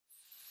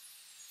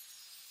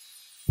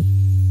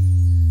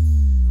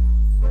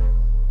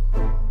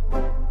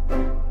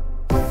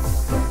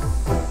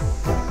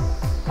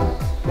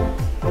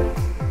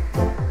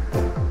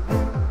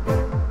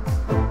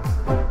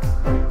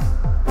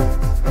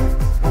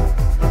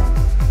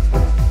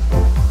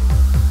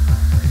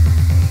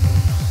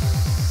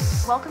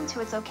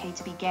to It's Okay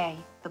to Be Gay,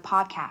 the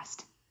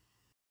podcast.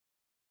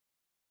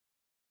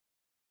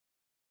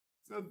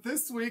 So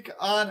this week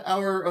on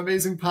our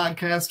amazing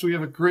podcast, we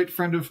have a great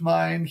friend of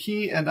mine.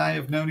 He and I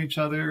have known each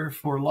other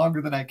for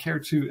longer than I care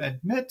to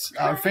admit.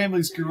 Our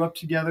families grew up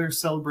together,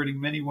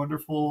 celebrating many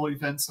wonderful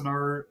events in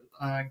our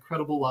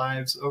incredible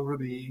lives over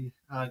the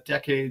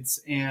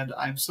decades. And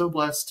I'm so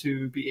blessed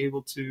to be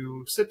able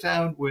to sit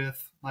down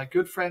with my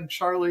good friend,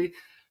 Charlie,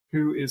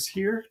 who is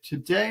here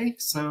today.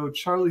 So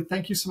Charlie,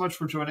 thank you so much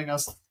for joining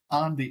us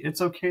on the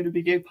It's Okay to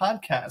Be Gay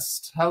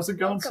podcast. How's it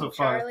going so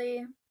far?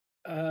 Charlie.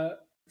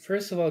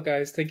 First of all,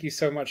 guys, thank you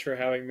so much for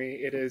having me.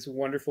 It is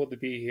wonderful to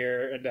be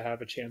here and to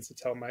have a chance to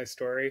tell my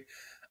story.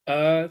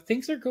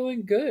 Things are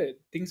going good.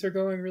 Things are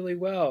going really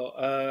well.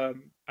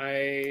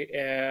 I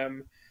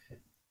am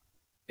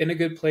in a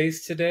good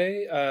place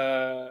today.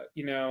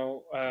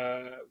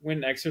 Went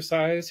and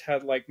exercised,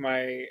 had like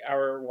my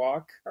hour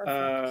walk,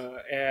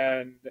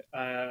 and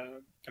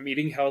I'm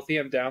eating healthy.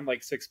 I'm down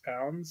like 6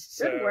 pounds.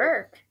 Good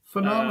work.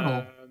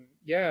 Phenomenal.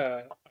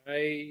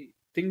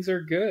 Things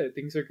are good.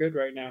 Things are good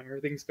right now. How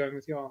are things going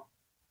with y'all?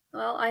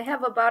 Well, I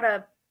have about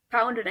 1.5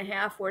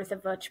 pounds worth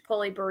of a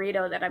Chipotle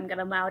burrito that I'm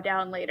gonna mow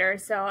down later.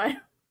 So,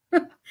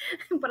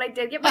 but I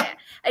did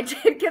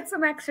get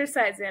some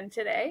exercise in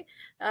today.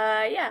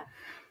 But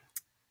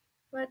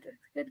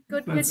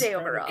good day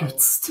overall. Good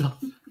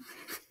stuff.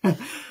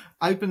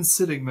 I've been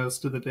sitting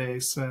most of the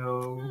day,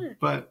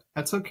 but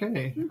that's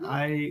okay. Mm-hmm.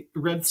 I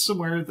read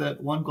somewhere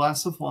that 1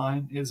 glass of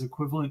wine is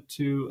equivalent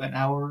to an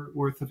hour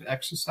worth of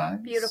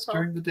exercise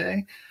during the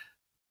day.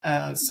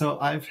 So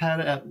I've had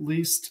at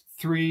least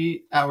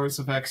 3 hours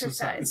of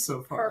exercise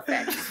so far.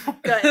 Perfect.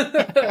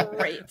 Good.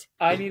 Great.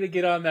 I need to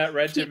get on that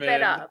regimen. Keep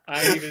it up.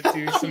 I need to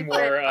do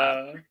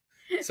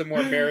some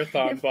more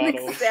marathon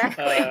bottles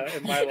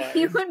in my life.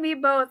 You and me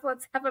both.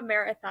 Let's have a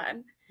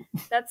marathon.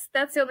 That's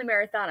the only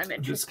marathon I'm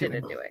interested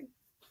in doing.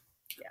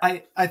 Yeah.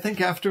 I think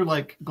after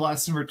like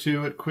glass number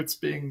 2, it quits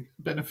being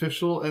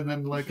beneficial, and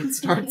then like it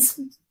starts.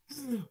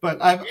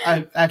 But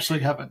I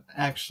actually haven't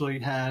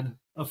had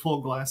a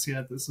full glass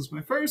yet. This is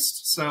my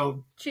first,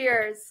 so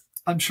cheers.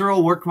 I'm sure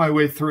I'll work my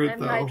way through it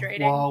hydrating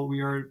while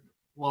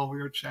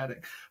we are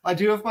chatting. I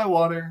do have my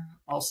water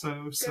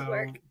also,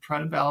 so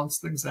trying to balance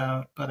things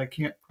out, but I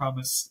can't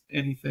promise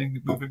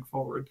anything moving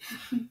forward.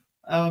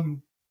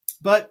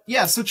 But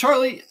yeah, so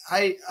Charlie,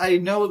 I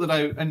know that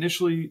I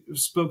initially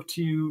spoke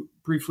to you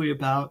briefly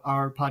about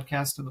our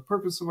podcast and the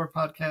purpose of our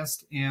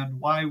podcast and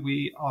why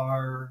we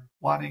are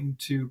wanting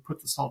to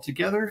put this all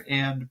together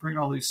and bring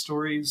all these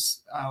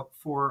stories out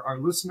for our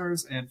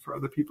listeners and for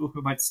other people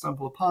who might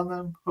stumble upon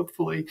them,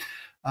 hopefully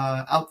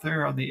out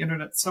there on the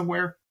internet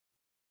somewhere.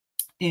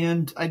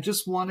 And I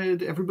just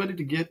wanted everybody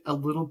to get a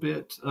little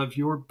bit of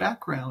your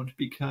background,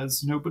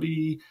 because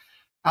nobody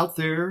out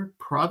there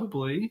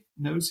probably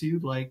knows you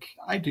like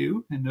I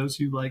do and knows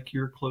you like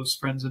your close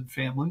friends and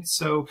family.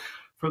 So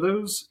for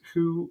those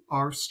who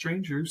are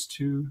strangers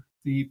to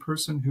the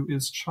person who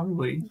is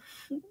Charlie,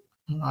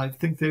 I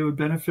think they would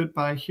benefit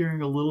by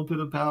hearing a little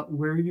bit about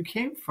where you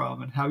came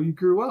from and how you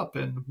grew up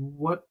and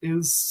what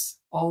is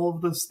all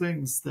of those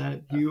things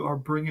that you are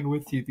bringing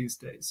with you these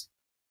days.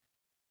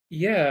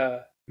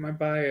 Yeah, my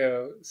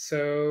bio.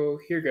 So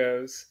here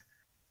goes.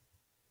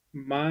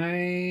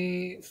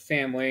 My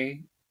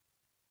family,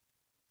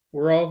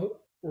 we're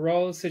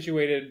all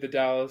situated in the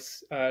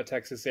Dallas,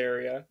 Texas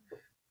area.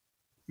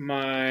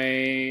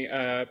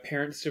 My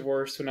parents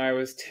divorced when I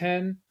was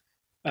 10.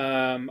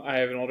 I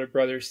have an older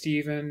brother,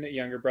 Steven, a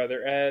younger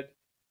brother, Ed.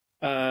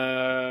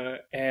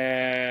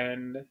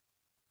 And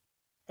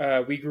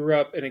we grew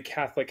up in a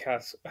Catholic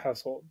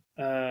household.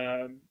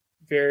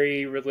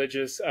 Very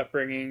religious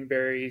upbringing,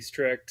 very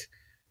strict.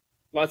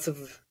 Lots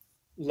of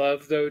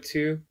love, though,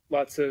 too.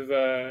 Lots of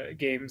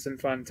games and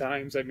fun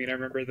times. I mean, I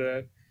remember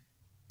the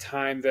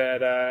time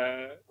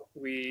that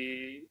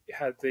we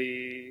had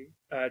the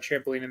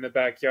trampoline in the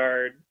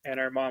backyard, and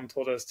our mom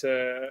told us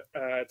to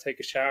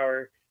take a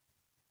shower,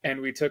 and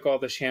we took all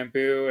the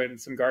shampoo and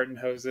some garden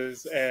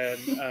hoses and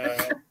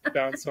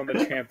bounced on the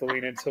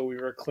trampoline until we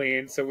were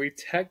clean. So we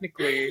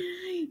technically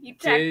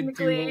did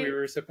do what we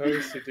were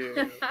supposed to do.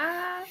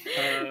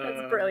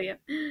 That's brilliant.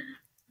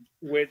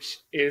 Which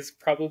is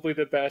probably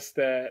the best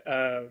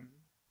that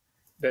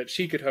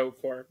she could hope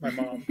for. My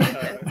mom,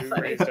 who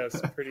raised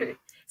us pretty.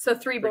 So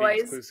 3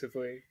 boys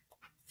exclusively.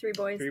 3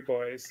 boys. 3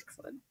 boys.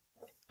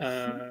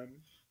 Excellent.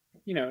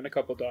 And a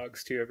couple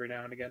dogs too every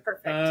now and again.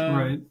 Perfect.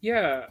 Right.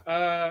 Yeah.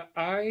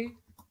 I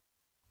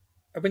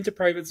went to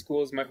private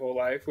schools my whole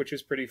life, which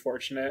was pretty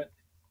fortunate.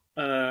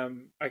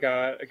 I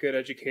got a good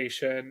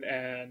education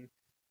and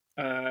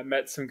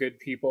met some good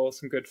people,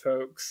 some good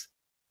folks.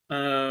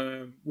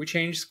 We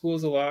changed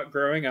schools a lot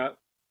growing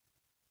up,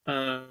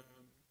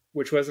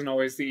 which wasn't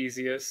always the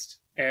easiest.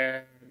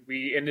 And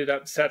we ended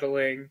up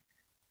settling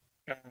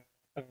a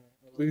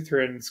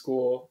Lutheran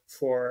school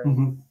for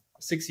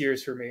 6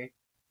 years for me,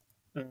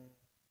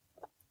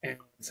 and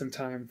some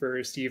time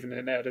for Stephen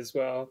and Ed as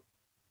well.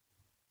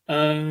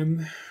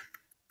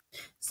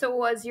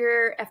 So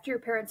after your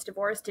parents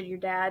divorced, did your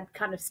dad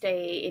kind of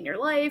stay in your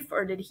life,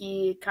 or did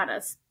he kind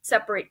of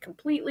separate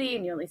completely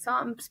and you only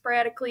saw him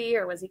sporadically,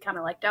 or was he kind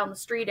of like down the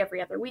street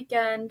every other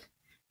weekend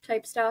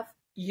type stuff?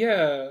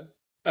 Yeah.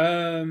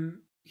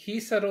 He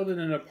settled in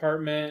an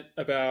apartment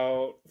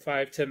about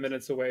 5-10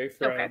 minutes away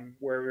Okay. from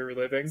where we were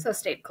living. So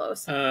stayed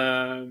close.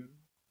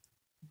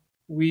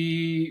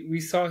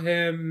 We saw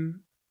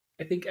him,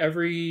 I think,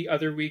 every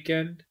other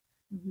weekend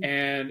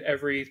and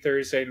every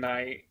Thursday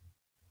night.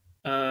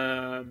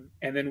 And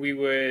then we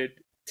would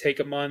take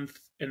a month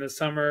in the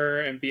summer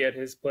and be at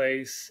his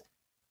place,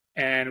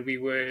 and we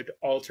would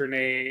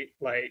alternate,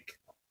 like,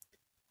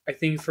 I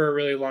think for a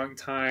really long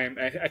time.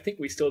 I think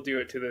we still do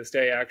it to this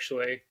day,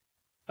 actually.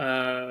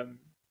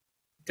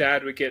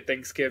 Dad would get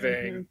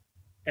Thanksgiving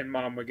and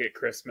Mom would get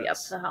Christmas. Yep,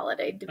 the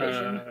holiday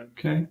division.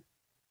 Okay.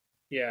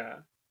 Yeah.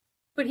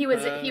 But he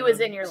was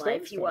in your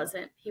life. He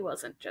wasn't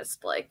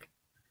just like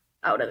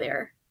out of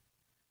there.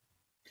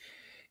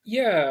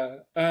 Yeah.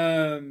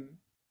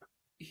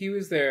 He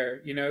was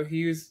there, you know,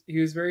 he was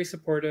very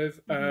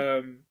supportive.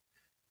 You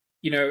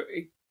know,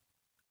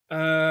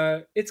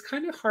 it's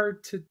kind of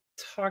hard to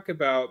talk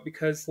about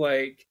because,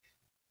 like,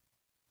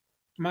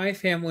 my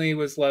family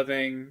was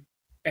loving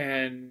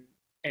and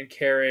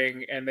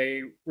caring, and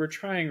they were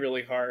trying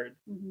really hard,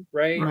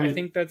 right? I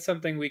think that's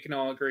something we can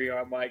all agree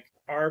on. Like,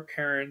 our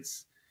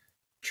parents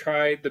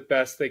tried the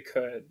best they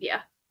could.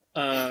 Yeah.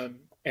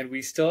 And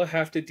we still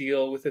have to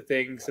deal with the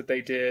things that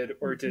they did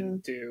or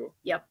didn't do.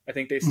 Yep. I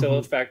think they still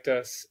affect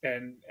us,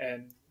 and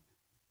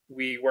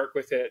we work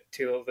with it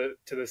to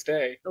this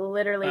day.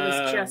 Literally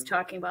was just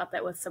talking about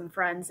that with some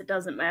friends. It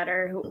doesn't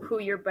matter who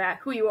you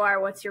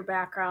are, what's your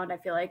background. I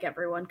feel like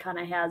everyone kind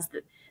of has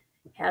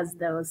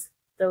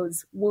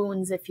those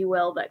wounds, if you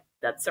will,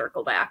 that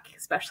circle back,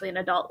 especially in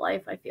adult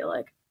life, I feel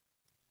like.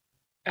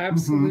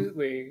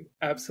 Absolutely.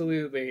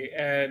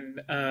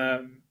 And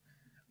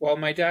while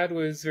my dad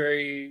was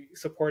very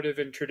supportive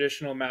in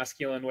traditional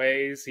masculine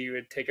ways, he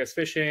would take us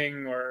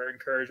fishing or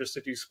encourage us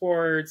to do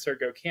sports or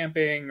go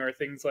camping or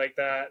things like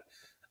that.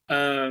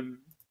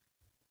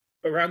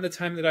 Around the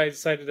time that I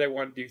decided I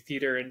wanted to do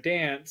theater and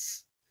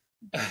dance,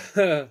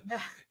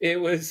 it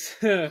was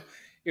a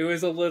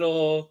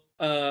little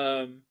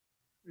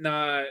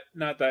not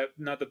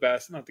the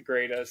best, not the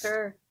greatest.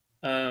 Sure.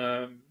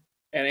 And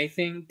I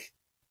think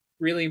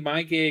really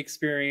my gay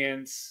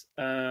experience,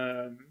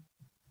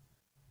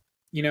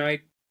 you know, I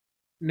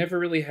never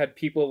really had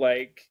people,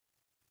 like,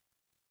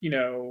 you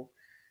know,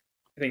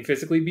 I think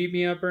physically beat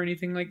me up or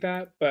anything like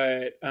that.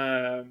 But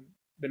the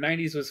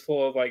 90s was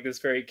full of, like, this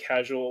very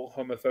casual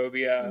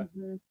homophobia.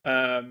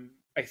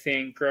 I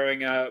think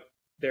growing up,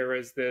 there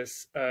was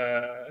this,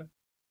 I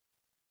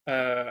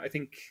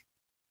think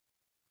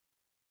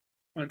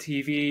on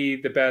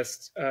TV, the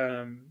best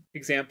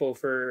example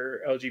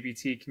for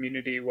LGBT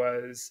community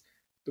was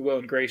the Will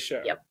and Grace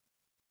show. Yep.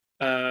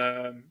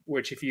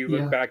 Which, if you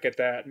look back at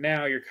that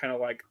now, you're kind of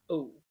like,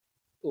 oh.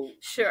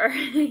 Sure,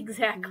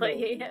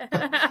 exactly.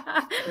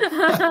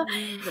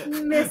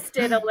 Missed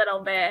it a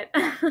little bit.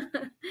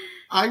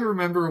 I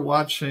remember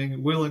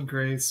watching Will and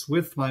Grace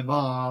with my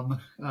mom.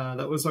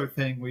 That was our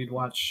thing. We'd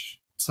watch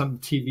some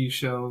TV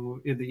show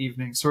in the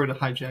evening. Sorry to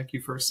hijack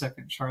you for a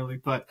second, Charlie,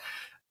 but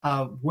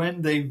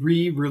when they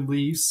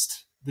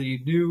re-released the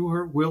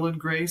newer Will and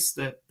Grace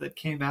that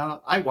came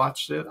out, I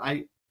watched it.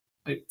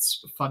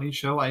 It's a funny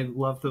show. I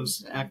love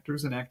those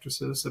actors and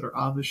actresses that are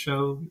on the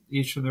show,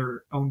 each in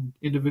their own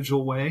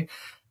individual way.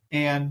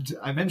 And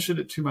I mentioned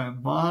it to my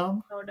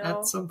mom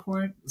at some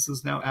point. This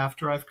is now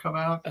after I've come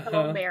out.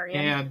 Oh, Marion.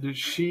 And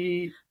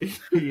she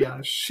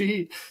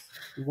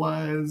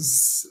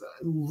was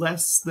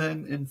less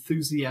than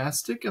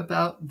enthusiastic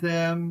about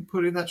them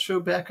putting that show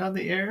back on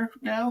the air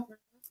now.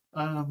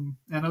 And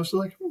I was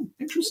like,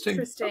 interesting.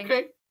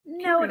 Okay.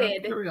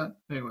 Noted. Carry on.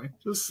 Anyway,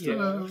 just...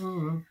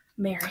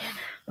 Marion.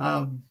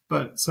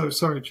 But so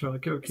sorry, Charlie.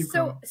 Keep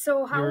going.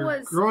 So how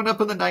was growing up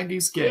in the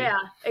 90s gay? Yeah,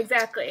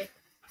 exactly.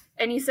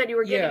 And you said you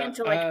were getting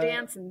into like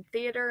dance and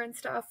theater and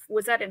stuff.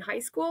 Was that in high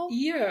school?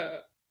 Yeah.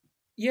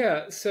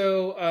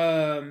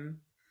 So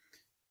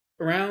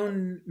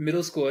around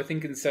middle school, I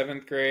think in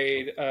 7th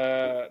grade,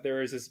 there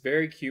was this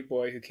very cute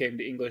boy who came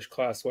to English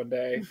class one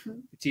day.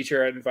 The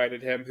teacher had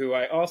invited him, who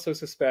I also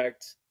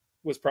suspect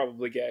was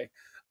probably gay.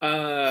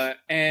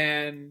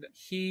 And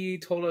he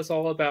told us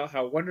all about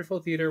how wonderful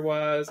theater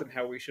was and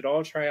how we should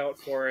all try out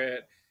for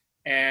it.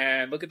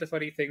 And look at the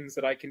funny things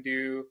that I can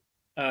do.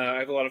 I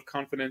have a lot of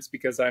confidence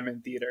because I'm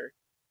in theater.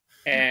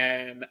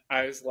 And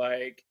I was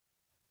like,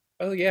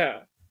 oh yeah,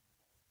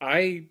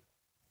 I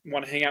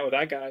want to hang out with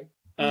that guy.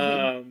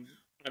 I'm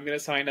going to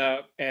sign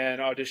up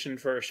and audition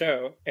for a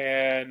show.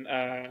 And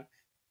I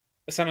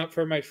signed up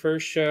for my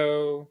first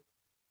show.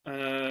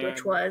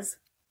 Which was?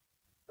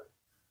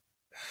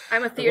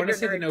 I'm a theater nerd. I want to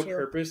say the No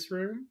Purpose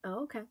Room.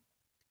 Oh, okay.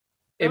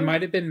 It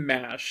might have been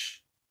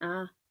MASH.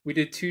 We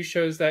did 2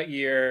 shows that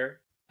year,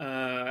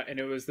 and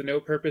it was the No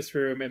Purpose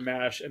Room and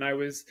MASH, and I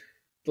was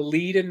the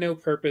lead in No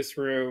Purpose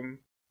Room.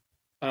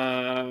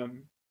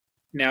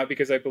 now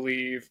because I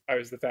believe I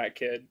was the fat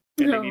kid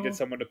and they needed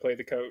someone to play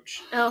the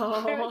coach.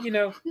 Oh,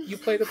 You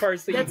play the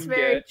parts that that's you can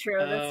very get. true.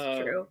 That's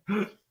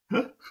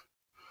true.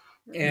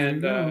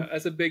 And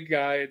as a big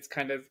guy, it's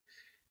kind of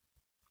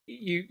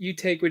you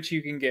take what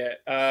you can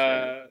get.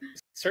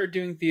 Started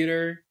doing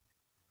theater.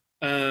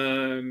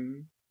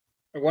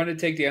 I wanted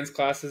to take dance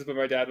classes, but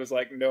my dad was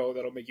like, "No,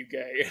 that'll make you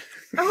gay."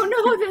 Oh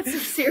no, that's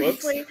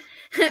seriously.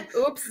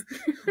 Oops.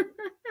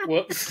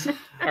 Whoops.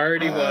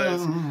 Already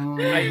was.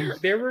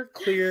 There were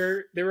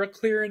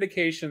clear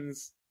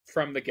indications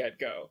from the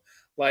get-go.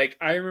 Like,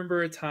 I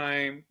remember a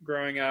time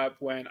growing up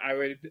when I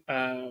would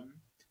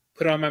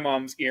put on my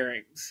mom's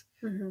earrings,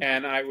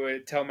 and I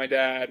would tell my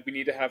dad, we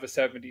need to have a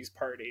 70s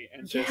party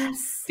and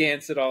just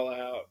dance it all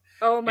out.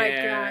 Oh my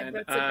God,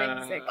 that's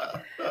amazing.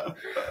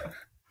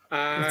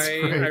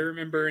 I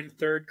remember in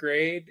 3rd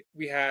grade,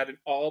 we had an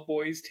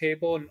all-boys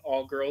table and an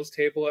all-girls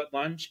table at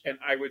lunch, and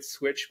I would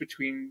switch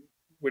between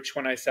which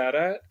one I sat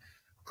at.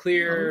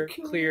 Clear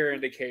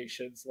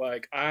indications.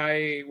 Like,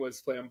 I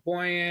was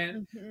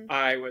flamboyant,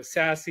 I was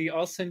sassy.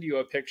 I'll send you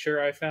a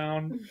picture I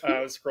found.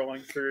 I was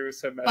scrolling through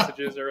some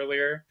messages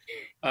earlier,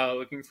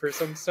 looking for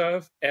some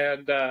stuff,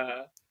 and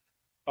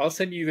I'll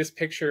send you this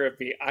picture of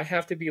me. I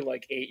have to be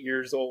like 8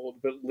 years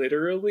old, but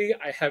literally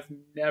I have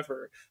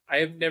never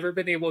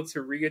been able to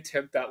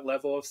reattempt that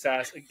level of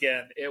sass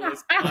again. It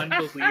was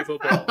unbelievable.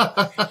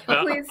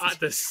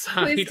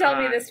 Please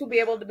tell me this will be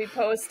able to be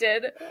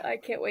posted. I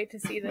can't wait to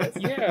see this.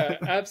 Yeah,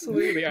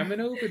 absolutely. I'm an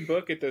open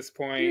book at this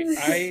point.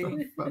 So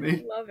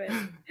funny. Love it.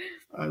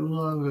 I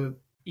love it.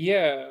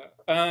 Yeah.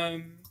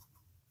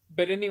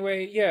 But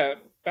anyway, yeah,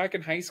 back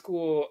in high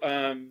school,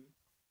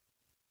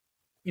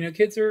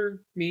 kids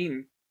are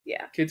mean.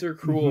 Yeah. Kids are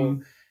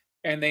cruel,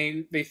 and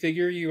they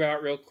figure you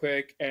out real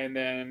quick, and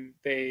then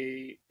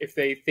if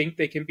they think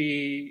they can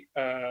be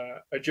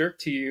a jerk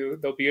to you,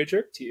 they'll be a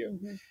jerk to you.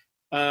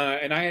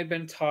 And I had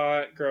been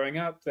taught growing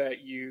up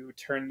that you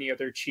turn the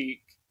other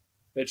cheek,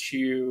 that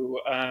you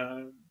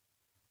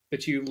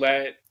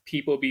let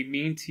people be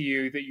mean to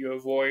you, that you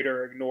avoid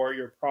or ignore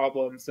your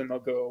problems, and they'll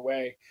go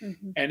away.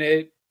 And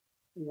it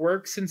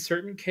works in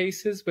certain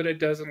cases, but it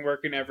doesn't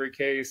work in every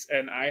case.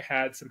 And I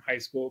had some high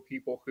school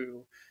people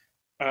who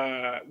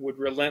would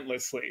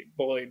relentlessly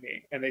bully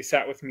me, and they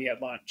sat with me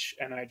at lunch,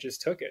 and I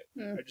just took it.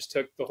 I just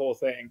took the whole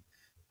thing.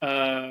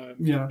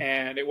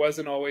 And it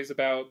wasn't always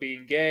about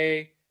being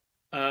gay.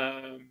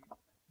 But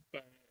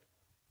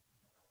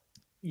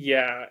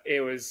yeah,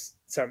 it was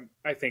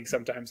I think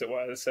sometimes it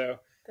was. So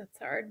that's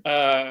hard.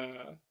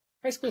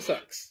 High school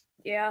sucks.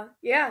 Yeah.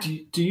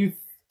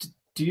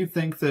 Do you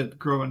think that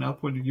growing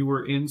up when you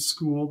were in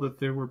school that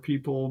there were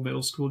people,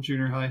 middle school,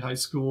 junior high, high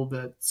school,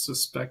 that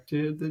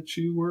suspected that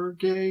you were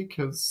gay?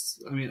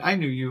 Because, I mean, I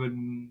knew you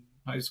in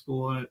high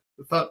school, and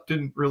the thought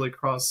didn't really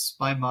cross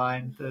my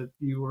mind that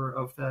you were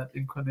of that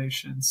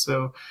inclination.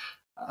 So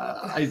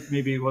I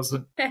maybe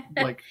wasn't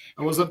I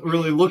wasn't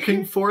really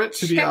looking for it,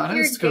 to be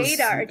honest. Your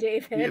gaydar,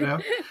 David.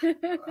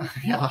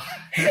 Yeah.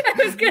 I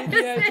was gonna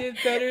say. I did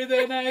better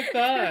than I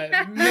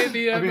thought.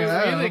 Maybe I'm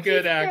a really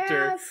good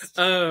actor.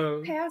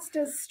 Passed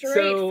as straight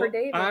for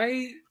David.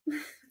 I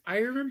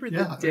remember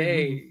the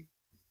day.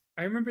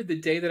 I remember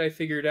the day that I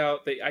figured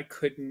out that I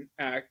couldn't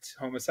act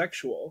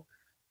homosexual.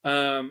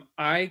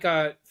 I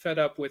got fed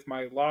up with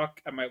my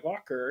lock at my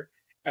locker.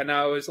 And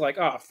I was like,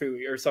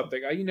 phooey or something,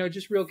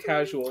 just real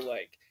casual,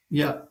 like.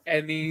 Yeah.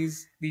 And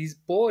these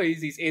boys,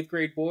 these 8th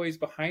grade boys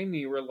behind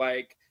me were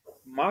like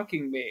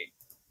mocking me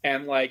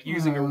and like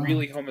using a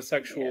really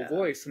homosexual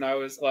voice. And I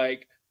was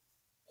like,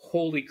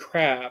 holy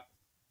crap,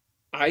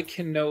 I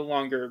can no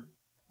longer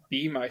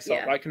be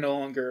myself. I can no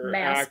longer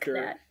act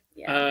or,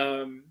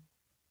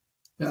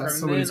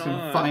 somebody's going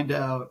to find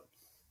out.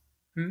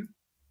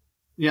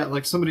 Yeah.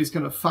 Like somebody's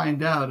going to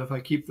find out if I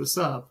keep this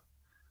up.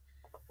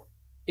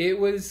 It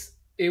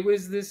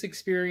was this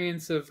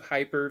experience of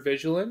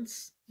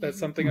hypervigilance. That's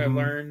something I've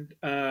learned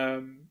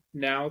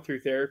now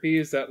through therapy,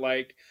 is that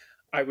like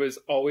I was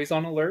always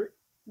on alert.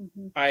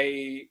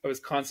 I was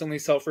constantly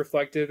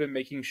self-reflective and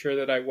making sure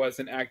that I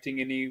wasn't acting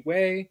any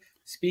way,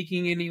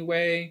 speaking any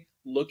way,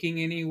 looking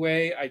any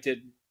way. I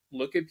didn't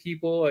look at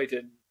people. I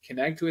didn't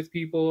connect with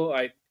people.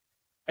 I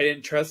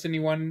didn't trust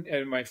anyone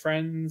and my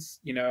friends.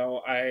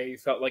 I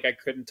felt like I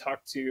couldn't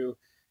talk to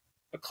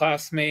a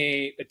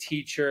classmate, a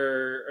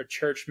teacher, a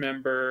church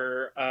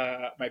member,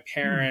 my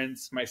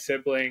parents, my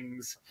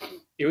siblings.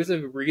 It was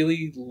a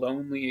really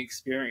lonely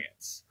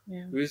experience.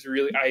 It was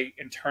really, I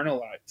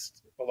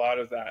internalized a lot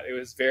of that. It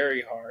was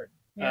very hard.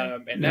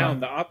 And now I'm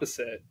the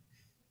opposite.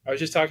 I was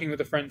just talking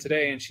with a friend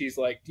today, and she's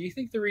like, do you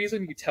think the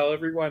reason you tell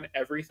everyone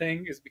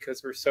everything is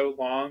because for so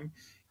long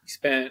you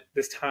spent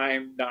this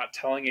time not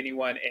telling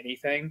anyone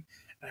anything?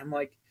 And I'm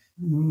like,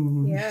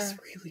 that's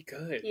really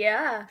good.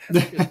 Yeah.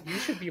 You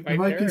should be my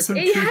therapist.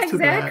 Yeah,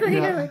 exactly.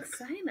 Like,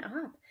 sign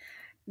up.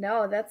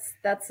 No,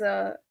 that's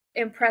a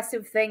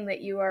impressive thing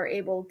that you are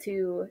able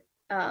to,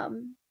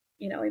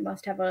 you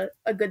must have a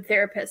good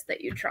therapist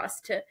that you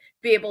trust to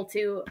be able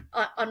to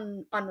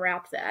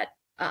unwrap that.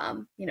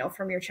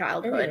 from your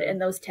childhood and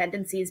those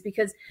tendencies.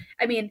 Because,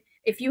 I mean,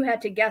 if you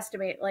had to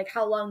guesstimate, like,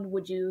 how long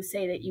would you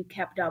say that you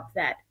kept up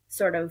that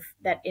sort of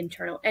that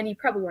internal, and you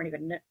probably weren't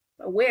even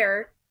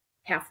aware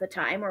half the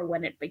time or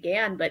when it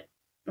began, but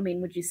I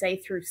mean, would you say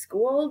through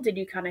school? Did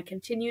you kind of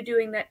continue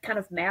doing that kind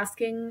of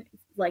masking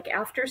like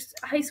after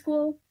high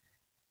school?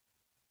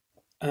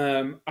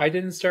 I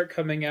didn't start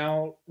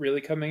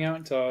really coming out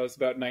until I was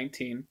about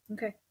 19.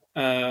 Okay.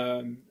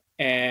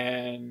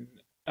 And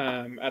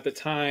at the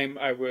time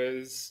I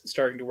was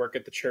starting to work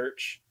at the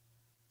church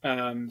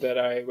that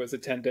I was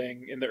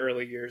attending in the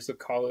early years of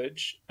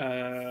college.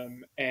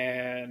 And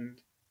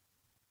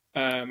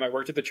I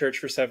worked at the church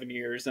for 7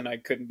 years and I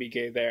couldn't be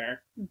gay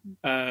there.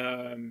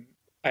 Mm-hmm.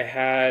 I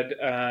had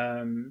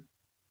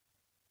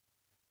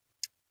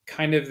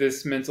kind of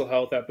this mental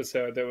health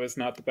episode that was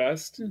not the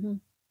best. Mm-hmm.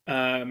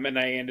 And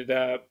I ended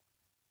up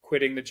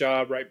quitting the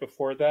job right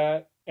before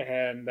that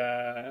and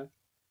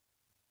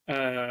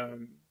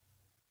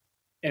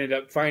ended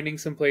up finding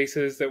some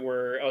places that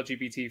were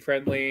LGBT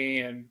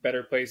friendly and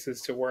better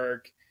places to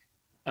work.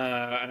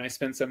 And I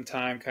spent some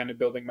time kind of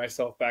building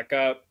myself back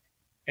up.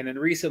 And then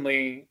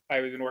recently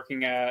I've been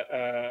working at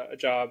a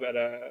job at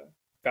a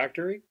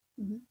factory.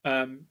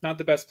 Mm-hmm. Not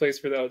the best place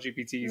for the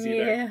LGBTs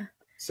either. Yeah.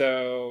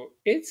 So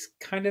it's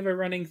kind of a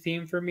running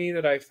theme for me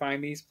that I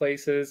find these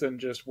places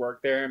and just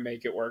work there and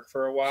make it work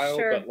for a while.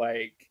 Sure. But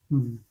like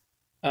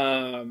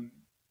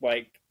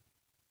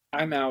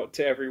I'm out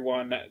to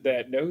everyone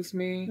that knows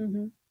me.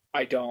 Mm-hmm.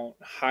 I don't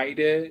hide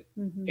it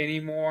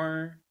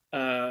anymore.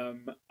 Yeah,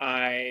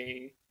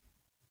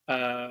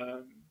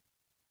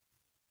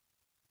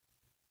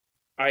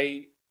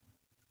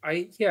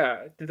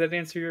 did that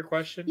answer your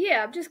question?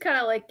 Yeah, I'm just kind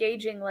of like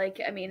gauging, like,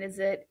 I mean,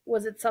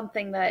 was it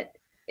something that,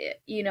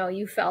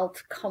 you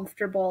felt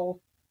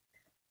comfortable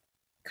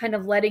kind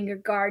of letting your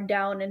guard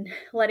down and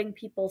letting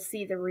people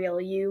see the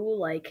real you,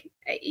 like,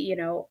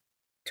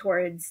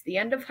 towards the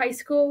end of high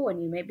school when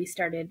you maybe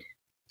started,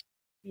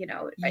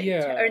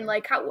 and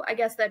like, how, I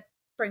guess that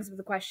brings up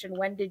the question,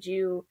 when did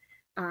you,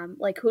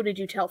 who did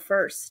you tell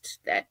first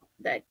that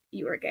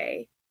you were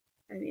gay?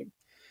 I mean,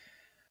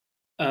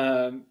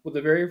 well,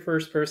 the very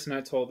first person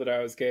I told that I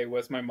was gay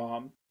was my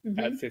mom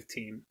at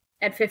 15.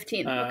 At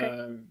 15,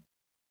 okay.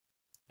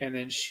 And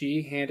then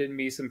she handed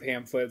me some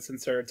pamphlets and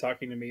started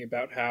talking to me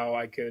about how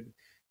I could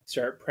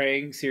start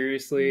praying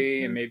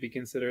seriously and maybe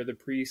consider the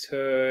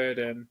priesthood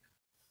and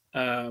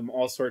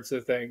all sorts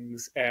of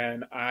things.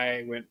 And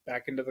I went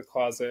back into the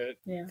closet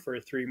for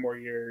 3 more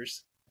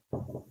years.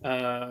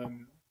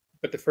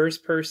 But the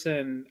first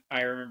person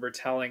I remember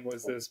telling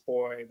was this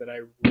boy that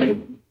I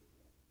really...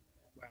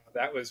 Wow,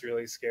 that was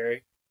really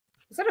scary.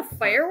 Was that a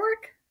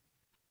firework?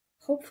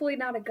 Hopefully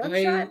not a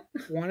gunshot.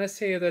 I want to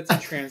say that's a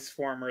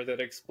transformer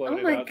that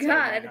exploded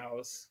outside my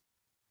house.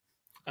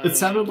 It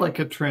sounded like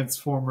a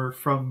transformer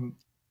from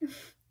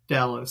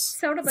Dallas.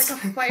 Sounded like a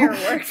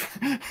firework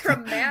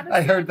from Madison.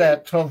 I heard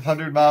that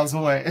 1,200 miles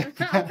away.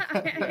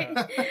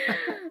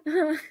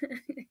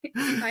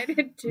 I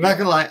did too. I'm not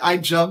gonna lie, I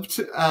jumped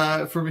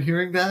from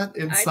hearing that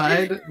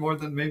inside more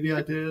than maybe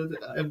I did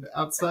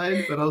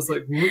outside, but I was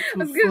like, what the I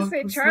was gonna fuck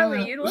say, was Charlie,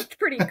 that? you looked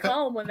pretty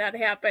calm when that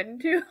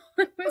happened too.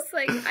 It was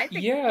like, I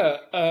think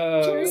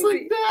it's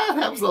like that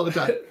happens all the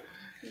time.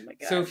 Oh my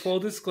gosh. So full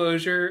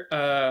disclosure,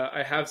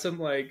 I have some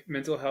like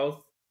mental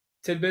health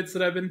tidbits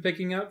that I've been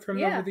picking up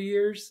from over the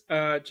years.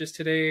 Just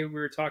today we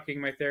were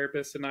talking, my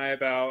therapist and I,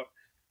 about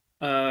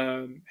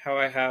how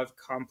I have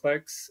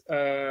complex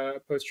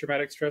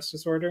post-traumatic stress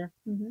disorder.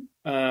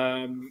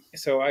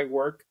 So I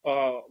work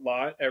a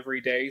lot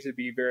every day to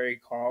be very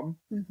calm.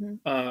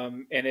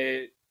 And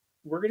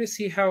we're going to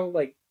see how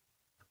like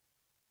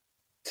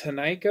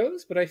tonight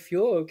goes, but I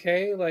feel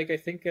okay. Like I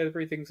think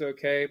everything's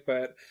okay.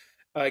 But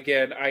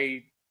again,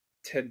 I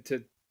tend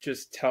to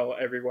just tell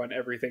everyone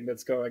everything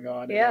that's going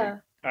on. Yeah.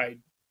 And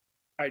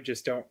I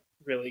just don't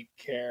really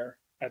care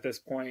at this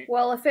point.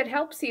 Well, if it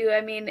helps you, I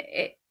mean,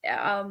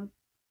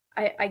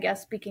 I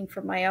guess speaking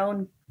from my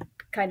own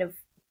kind of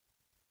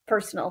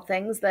personal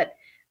things, that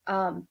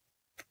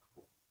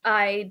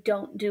I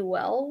don't do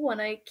well when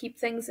I keep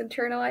things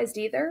internalized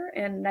either.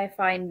 And I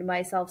find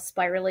myself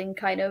spiraling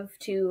kind of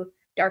to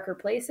darker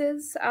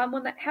places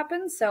when that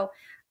happens. So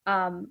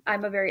I'm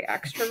a very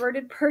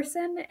extroverted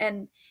person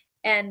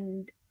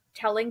and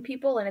telling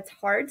people, and it's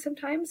hard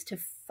sometimes to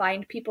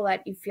find people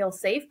that you feel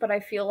safe, but I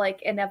feel like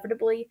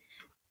inevitably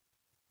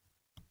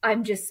I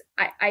just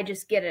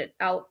get it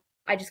out.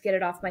 I just get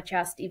it off my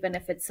chest, even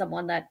if it's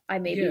someone that I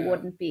maybe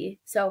wouldn't be.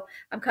 So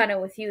I'm kind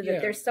of with you that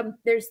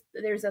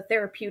there's a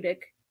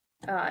therapeutic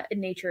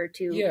nature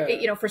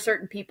to, for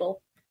certain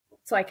people.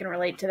 So I can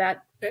relate to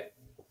that.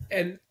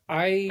 And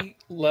I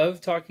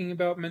love talking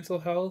about mental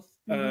health.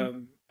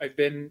 I've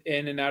been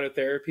in and out of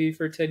therapy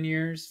for 10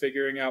 years,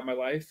 figuring out my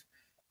life.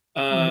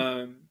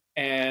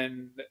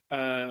 And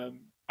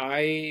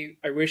I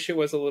wish it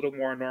was a little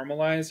more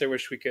normalized. I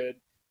wish we could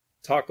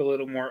talk a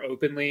little more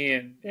openly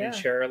and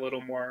share a little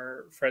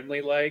more friendly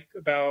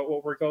about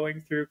what we're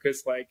going through.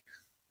 Cause like,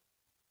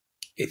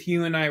 if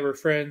you and I were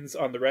friends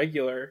on the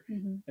regular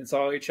and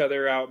saw each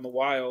other out in the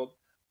wild,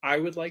 I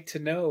would like to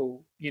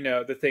know,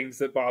 the things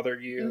that bother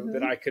you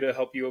that I could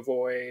help you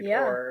avoid,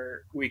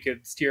 or we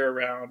could steer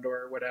around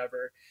or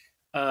whatever.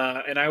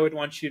 And I would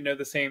want you to know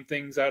the same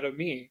things out of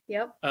me.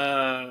 Yep.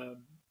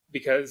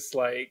 Because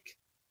like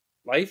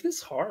life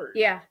is hard.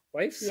 Yeah.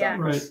 Life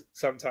sucks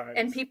sometimes.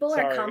 And people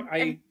are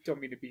I don't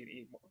mean to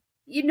be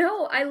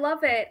emo. I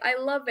love it. I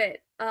love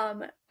it.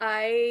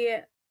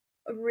 I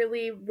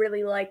really,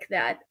 really like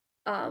that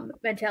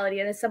mentality.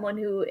 And as someone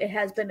who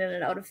has been in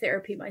and out of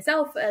therapy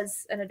myself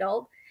as an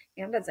adult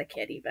and as a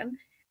kid even,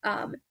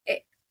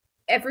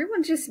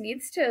 everyone just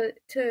needs to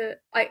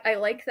I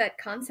like that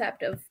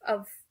concept of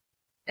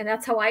and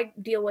that's how I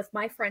deal with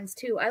my friends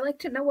too. I like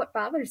to know what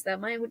bothers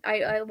them. I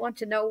want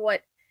to know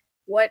what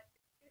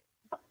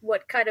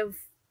kind of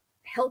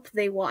help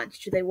they want.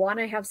 Do they want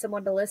to have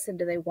someone to listen?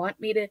 Do they want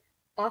me to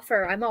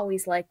offer? I'm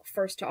always like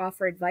first to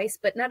offer advice,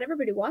 but not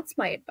everybody wants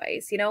my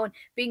advice, and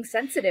being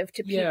sensitive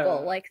to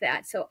people like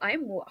that. So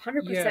I'm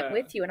 100%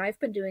 with you. And I've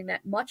been doing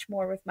that much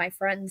more with my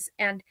friends,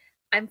 and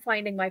I'm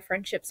finding my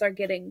friendships are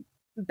getting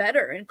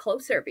better and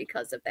closer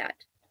because of that.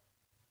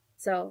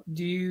 So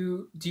do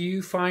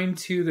you find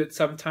too that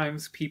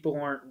sometimes people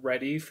aren't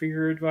ready for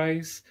your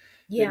advice?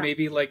 Yeah. That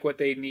maybe like what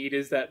they need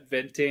is that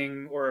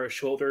venting or a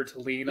shoulder to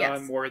lean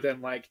on more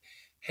than like,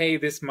 hey,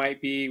 this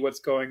might be what's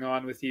going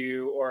on with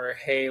you, or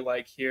hey,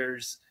 like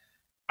here's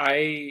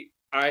I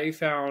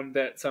found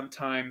that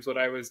sometimes what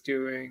I was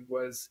doing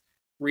was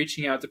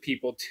reaching out to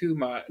people too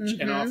much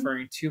and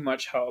offering too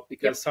much help,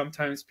 because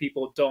sometimes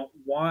people don't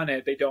want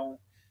it. They don't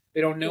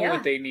know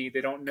what they need.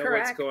 They don't know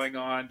what's going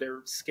on.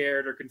 They're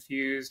scared or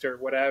confused or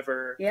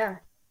whatever. Yeah.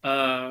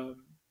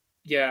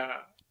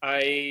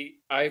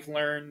 I've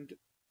learned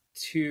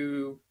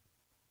too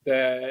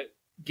that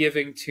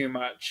giving too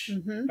much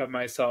of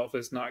myself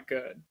is not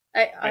good.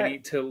 I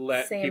need to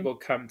let people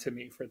come to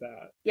me for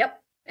that.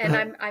 Yep.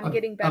 And I'm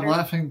getting better. I'm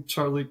laughing,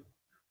 Charlie,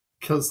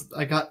 because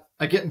I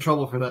get in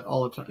trouble for that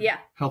all the time. Yeah.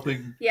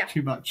 Helping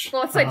too much.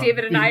 Well, it's like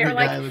David and I are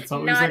like, that's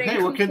always like,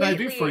 hey, what can I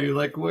do for you?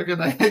 Like, what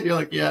can I? You're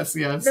like, yes.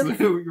 We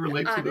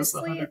relate to this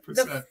 100%.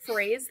 The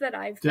phrase that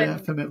I've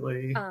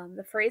definitely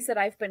the phrase that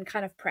I've been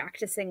kind of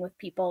practicing with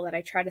people, that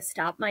I try to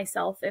stop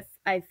myself if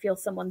I feel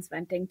someone's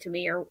venting to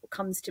me or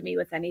comes to me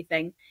with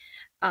anything.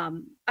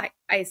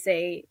 I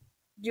say,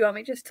 do you want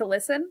me just to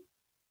listen?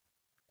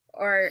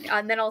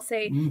 And then I'll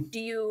say, do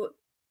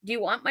you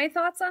want my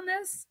thoughts on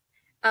this?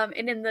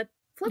 And in the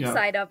flip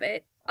side of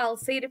it, I'll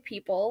say to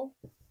people,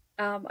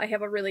 I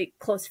have a really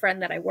close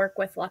friend that I work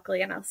with,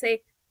 luckily, and I'll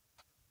say,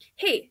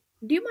 hey,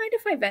 do you mind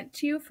if I vent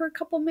to you for a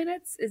couple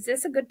minutes? Is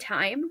this a good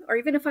time? Or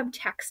even if I'm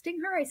texting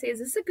her, I say, is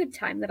this a good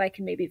time that I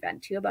can maybe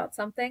vent to you about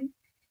something?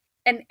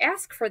 And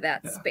ask for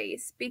that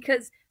space,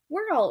 because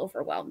we're all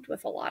overwhelmed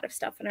with a lot of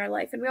stuff in our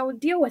life, and we all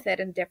deal with it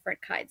in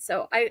different kinds.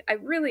 So I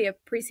really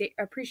appreciate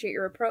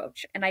your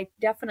approach. And I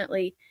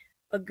definitely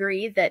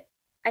agree that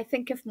I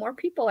think if more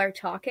people are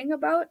talking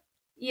about,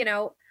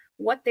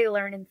 what they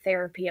learn in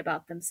therapy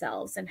about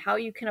themselves and how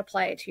you can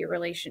apply it to your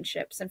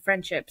relationships and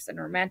friendships and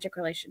romantic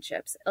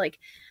relationships, like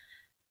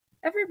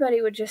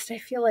everybody would just, I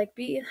feel like,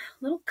 be a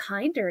little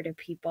kinder to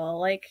people.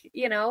 Like,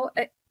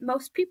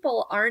 most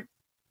people aren't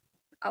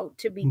out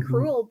to be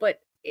cruel,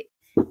 but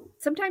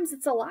sometimes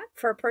it's a lot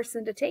for a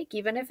person to take,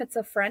 even if it's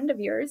a friend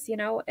of yours.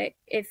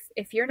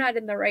 If you're not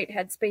in the right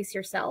headspace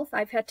yourself,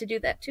 I've had to do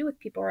that too with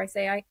people where I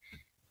say,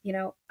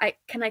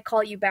 can I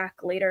call you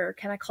back later? Or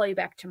can I call you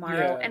back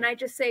tomorrow? And I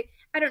just say,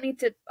 I don't need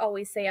to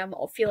always say I'm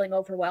feeling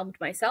overwhelmed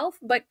myself,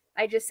 but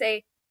I just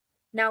say,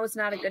 now is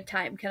not a good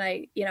time. Can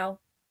I,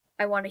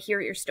 I want to hear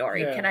your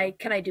story. Can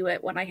I do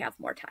it when I have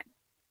more time?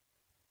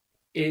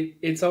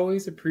 It's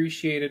always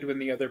appreciated when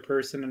the other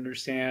person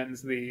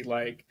understands the,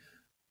 like,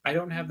 I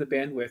don't have the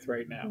bandwidth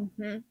right now.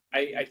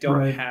 I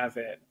don't have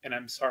it, and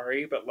I'm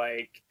sorry, but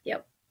like,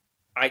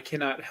 I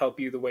cannot help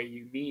you the way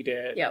you need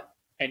it.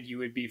 And you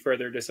would be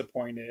further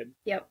disappointed.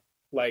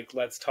 Like,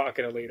 let's talk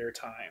at a later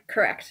time.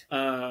 Correct.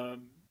 I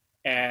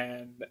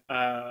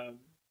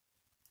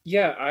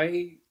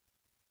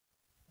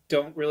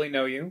don't really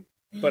know you,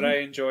 but I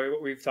enjoy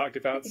what we've talked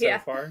about so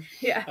far.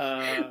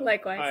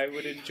 Likewise. I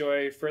would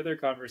enjoy further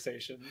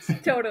conversations.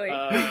 Totally.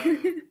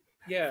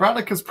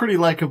 Veronica's pretty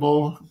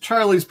likable.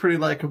 Charlie's pretty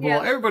likable.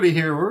 Everybody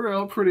here, we're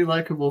all pretty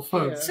likable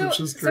folks,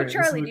 which is great.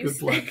 So Charlie,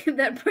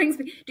 that brings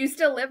me. Do you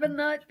still live in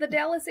the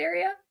Dallas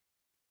area?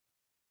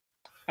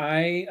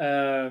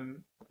 I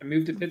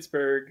moved to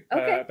Pittsburgh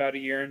about a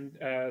year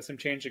and some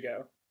change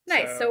ago.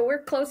 Nice. So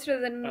we're closer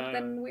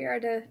than we are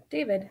to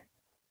David.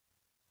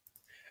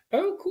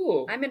 Oh,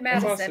 cool. I'm in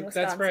Madison, awesome.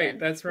 Wisconsin.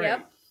 That's right.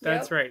 Yep.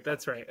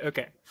 That's right.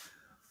 Okay.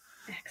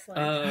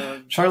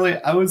 Excellent. Charlie,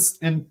 I was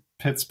in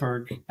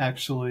Pittsburgh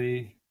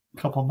actually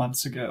a couple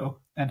months ago,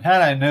 and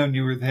had I known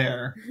you were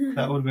there,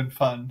 that would have been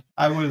fun.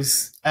 I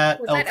was at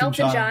Elton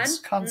John's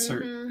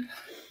concert.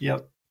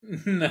 Yep.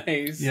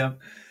 Nice. Yep.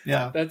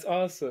 Yeah. That's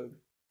awesome.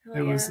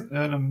 It was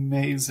an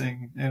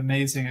amazing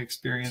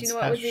experience. Do you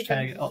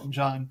know # Elton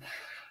John.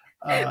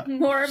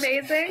 More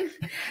amazing,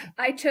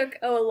 I took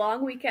a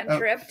long weekend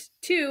trip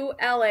to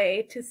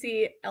LA to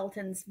see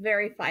Elton's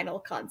very final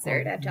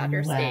concert at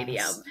Dodger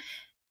Stadium.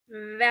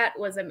 That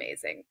was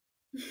amazing.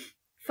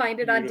 Find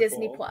it on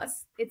Disney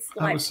Plus. It's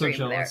live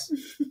streamed there.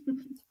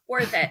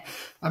 Worth it.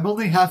 I'm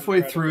only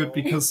halfway through it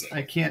because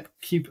I can't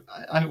keep.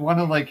 I want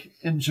to like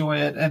enjoy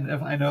it, and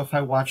I know if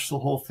I watch the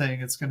whole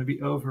thing, it's going to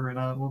be over, and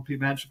it won't be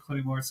magical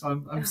anymore.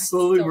 So I'm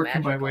slowly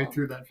working my way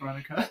through that,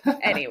 Veronica.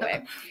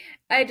 Anyway,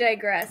 I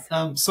digress.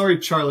 Sorry,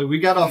 Charlie. We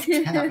got off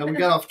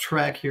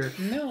track here.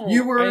 No,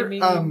 you were.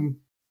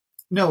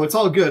 No, it's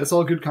all good. It's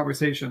all good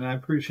conversation. I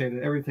appreciate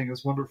it. Everything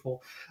is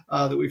wonderful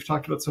that we've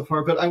talked about so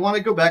far. But I want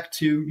to go back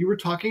to, you were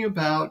talking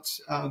about,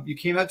 you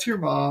came out to your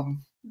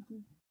mom,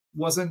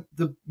 wasn't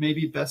the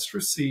maybe best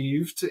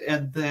received.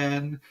 And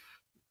then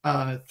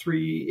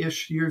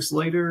 3-ish years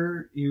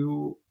later,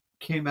 you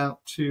came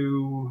out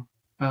to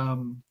a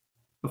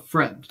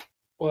friend.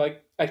 Well,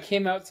 I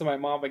came out to my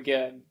mom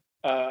again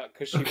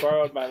because she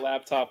borrowed my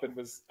laptop and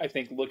was, I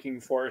think, looking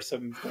for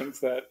some things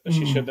that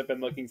she shouldn't have been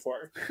looking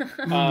for.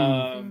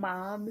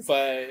 Moms.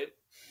 But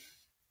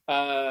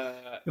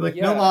you're like,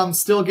 no, mom,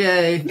 still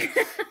gay.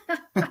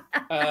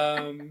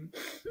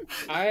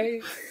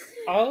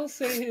 I'll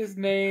say his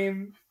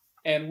name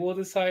and we'll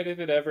decide if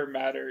it ever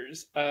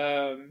matters.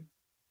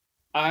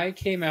 I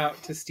came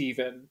out to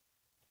Steven.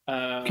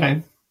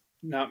 Okay.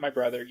 Not my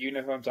brother. You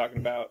know who I'm talking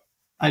about.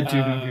 I do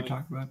know who you're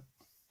talking about.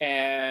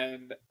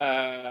 And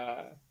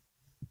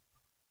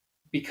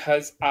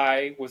because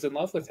I was in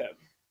love with him.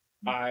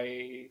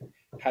 I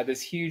had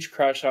this huge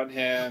crush on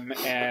him,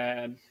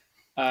 and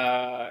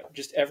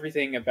just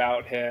everything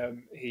about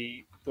him.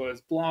 He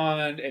was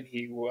blonde, and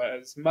he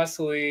was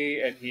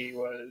muscly, and he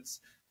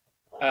was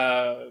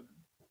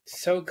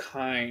so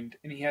kind,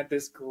 and he had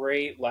this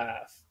great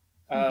laugh.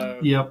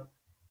 Yep.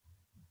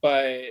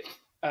 But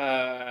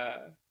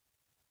I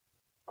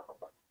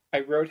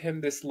wrote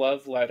him this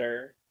love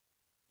letter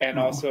and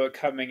also a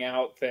coming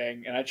out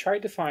thing. And I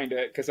tried to find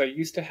it because I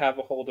used to have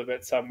a hold of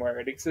it somewhere.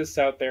 It exists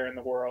out there in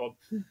the world,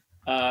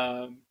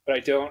 but I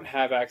don't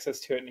have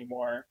access to it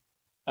anymore.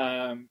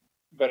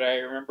 But I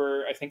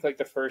remember, I think like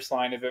the first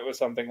line of it was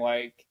something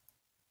like,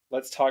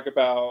 "Let's talk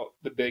about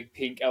the big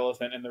pink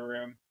elephant in the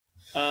room."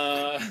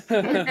 And,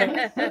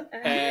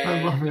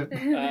 I love it.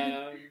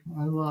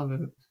 I love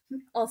it.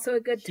 Also a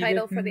good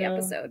title for the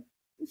episode.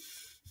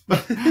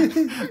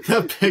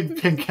 The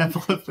big pink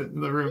elephant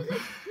in the room.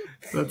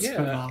 That's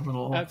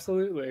phenomenal.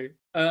 Absolutely.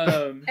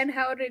 And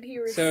how did he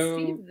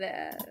receive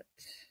that?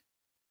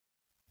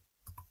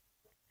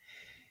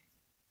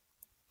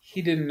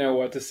 He didn't know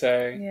what to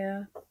say.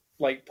 Yeah.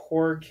 Like,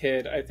 poor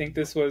kid. I think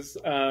this was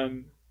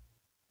the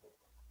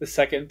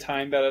second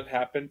time that had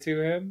happened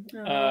to him.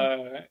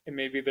 And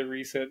maybe the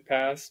recent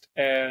past.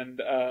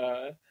 And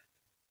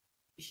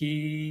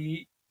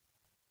he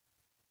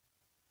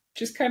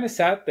just kind of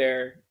sat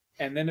there.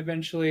 And then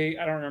eventually,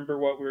 I don't remember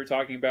what we were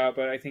talking about,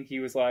 but I think he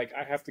was like,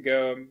 "I have to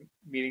go. I'm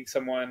meeting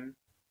someone,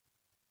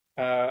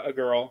 a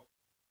girl,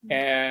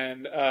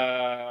 and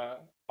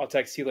I'll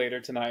text you later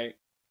tonight."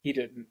 He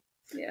didn't.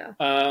 Yeah.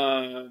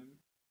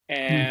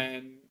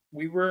 And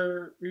we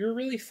were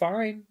really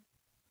fine.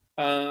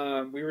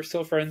 We were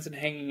still friends and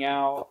hanging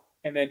out.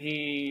 And then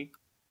he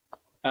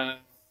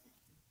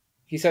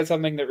said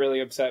something that really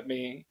upset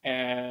me,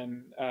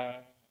 and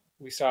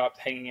we stopped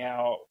hanging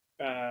out.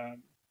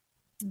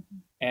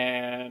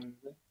 And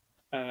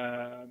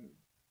I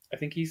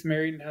think he's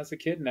married and has a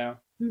kid now.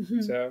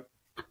 So,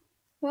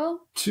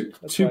 well, two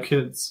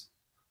kids.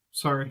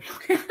 Sorry,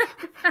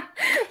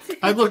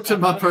 I looked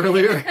him up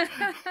earlier.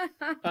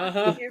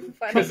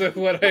 Because of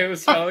what I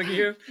was telling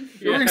you.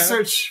 Yeah.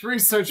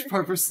 Research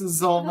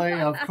purposes only,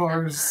 of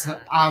course.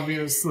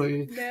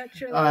 Obviously,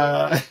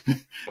 naturally.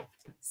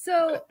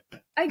 So,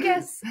 I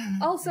guess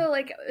also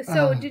like,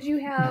 so did you?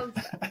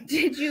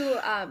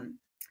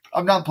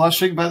 I'm not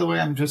blushing, by the way.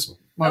 I'm just,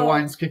 my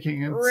wine's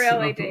kicking in.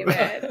 Really,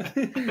 David?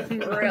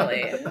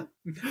 Really?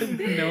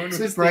 No one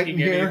was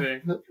thinking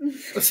anything.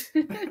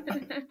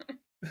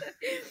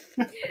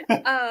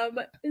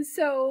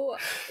 So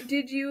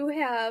did you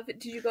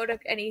go to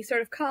any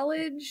sort of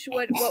college?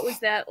 What was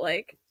that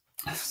like?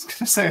 I was going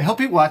to say, I hope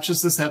he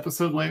watches this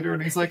episode later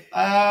and he's like,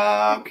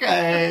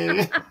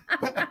 okay.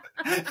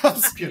 I'm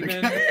just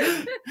kidding.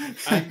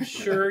 I'm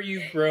sure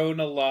you've grown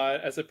a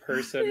lot as a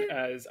person,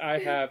 as I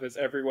have, as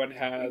everyone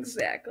has.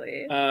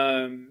 Exactly.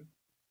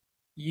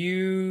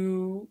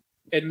 You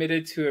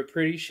admitted to a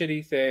pretty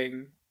shitty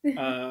thing,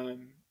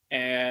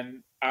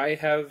 and I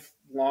have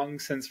long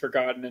since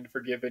forgotten and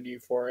forgiven you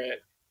for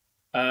it.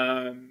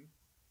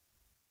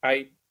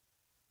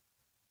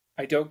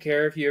 I don't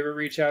care if you ever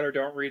reach out or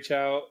don't reach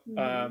out,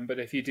 but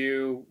if you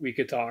do, we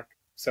could talk.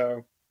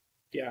 So,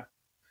 yeah.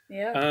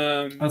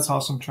 Yeah. That's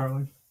awesome,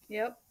 Charlie.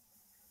 Yep.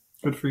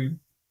 Good for you.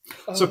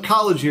 So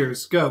college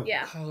years, go.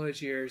 Yeah.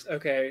 College years.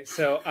 Okay.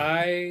 So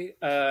I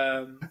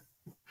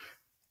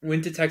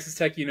went to Texas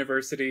Tech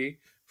University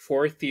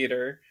for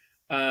theater.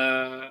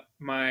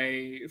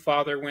 My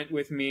father went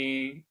with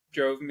me,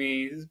 drove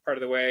me part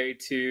of the way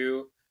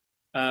to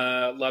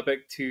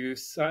Lubbock to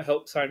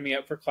help sign me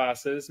up for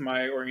classes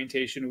my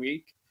orientation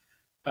week.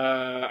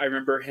 I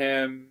remember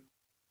him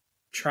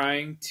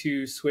trying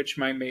to switch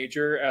my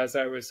major as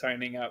I was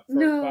signing up for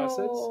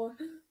classes.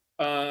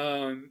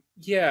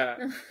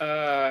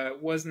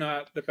 Was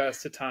not the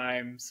best of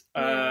times.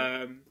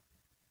 Yeah.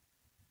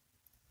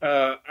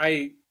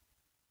 I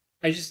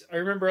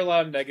remember a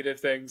lot of negative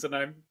things, and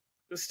I'm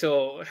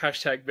still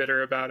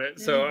 #bitter about it.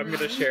 So I'm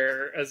gonna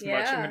share as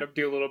much. I'm gonna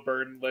do a little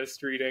burn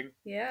list reading.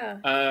 Yeah.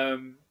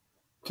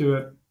 Do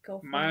it.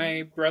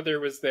 My brother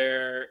was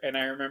there, and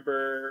I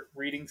remember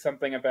reading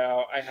something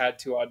about I had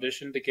to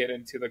audition to get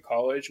into the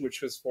college,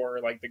 which was for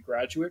like the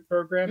graduate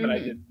program, and I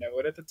didn't know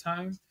it at the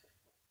time.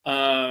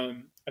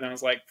 And I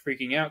was like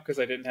freaking out because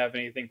I didn't have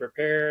anything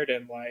prepared,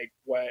 and like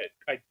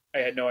I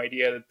had no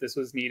idea that this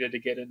was needed to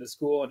get into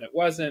school, and it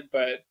wasn't.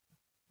 But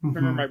I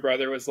remember my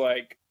brother was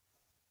like,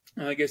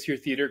 I guess your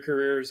theater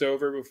career is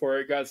over before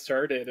it got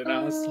started. And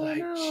I was like,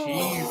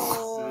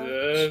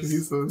 no.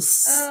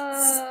 Jesus.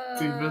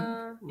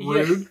 Stephen.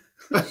 Rude.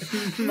 My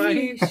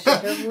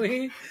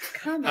family.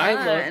 Come on. I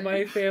love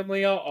my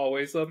family. I'll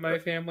always love my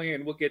family.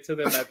 And we'll get to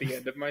them at the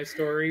end of my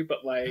story.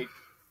 But like,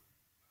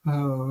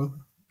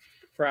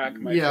 frack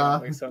my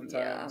family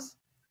sometimes.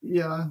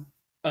 Yeah.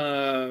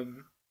 Anywho,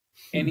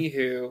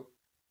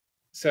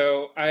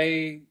 so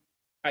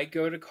I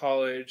go to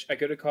college. I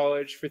go to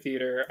college for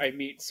theater. I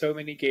meet so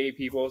many gay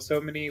people,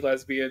 so many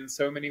lesbians,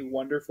 so many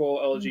wonderful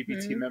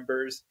LGBT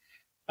members.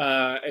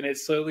 And it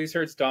slowly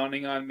starts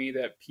dawning on me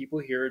that people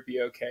here would be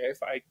okay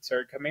if I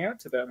started coming out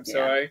to them. Yeah.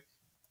 So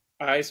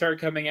I started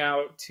coming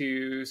out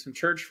to some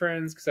church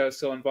friends because I was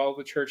still involved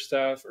with church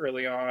stuff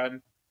early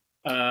on.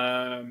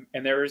 And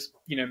there was,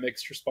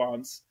 mixed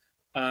response.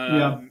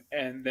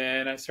 And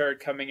then I started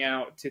coming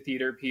out to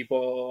theater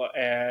people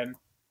and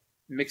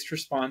mixed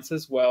response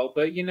as well,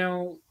 but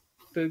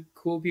the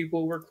cool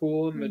people were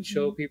cool and the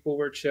chill people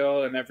were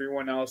chill, and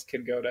everyone else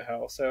can go to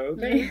hell. So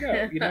there you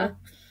go.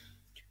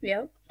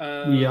 Yep.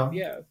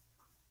 Yeah.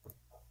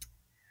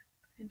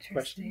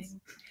 Interesting.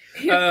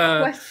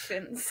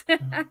 Questions.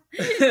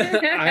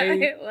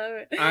 I love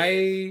it.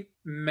 I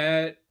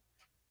met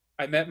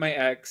my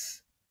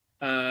ex.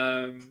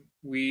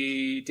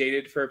 We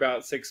dated for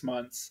about 6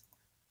 months,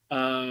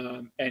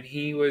 and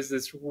he was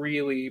this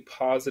really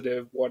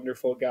positive,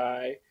 wonderful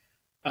guy.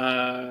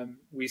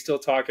 We still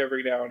talk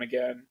every now and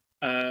again.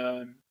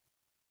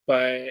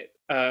 But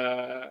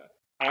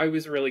I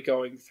was really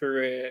going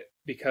through it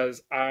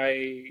because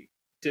I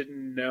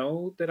didn't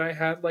know that I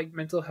had like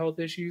mental health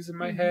issues in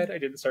my head. I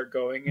didn't start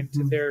going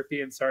into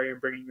therapy, and sorry I'm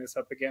bringing this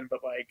up again,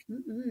 but like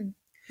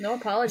no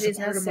apologies it's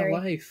a part necessary. of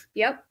my life.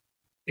 Yep.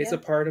 It's a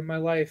part of my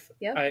life.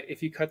 Yep.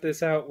 If you cut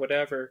this out,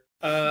 whatever.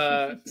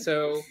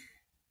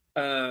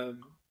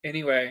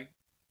 Anyway,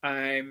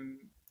 I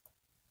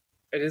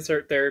didn't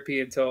start therapy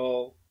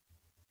until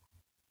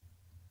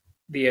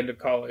the end of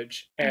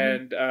college,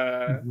 and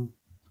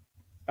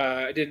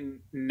I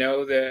didn't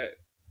know that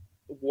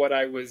what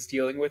I was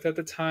dealing with at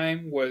the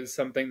time was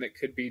something that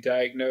could be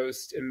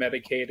diagnosed and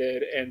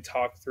medicated and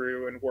talked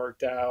through and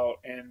worked out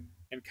and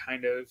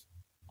kind of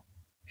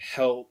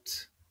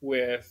helped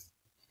with.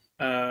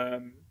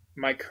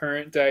 My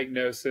current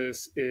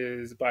diagnosis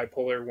is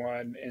bipolar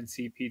 1 and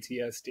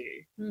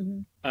CPTSD.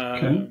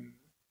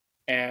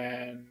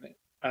 And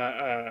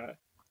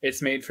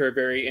it's made for a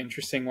very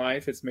interesting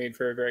life. It's made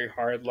for a very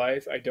hard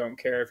life. I don't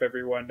care if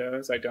everyone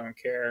knows. I don't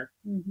care.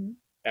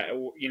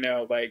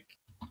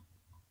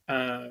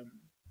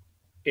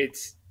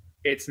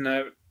 It's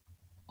not.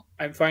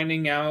 I'm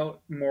finding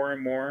out more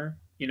and more,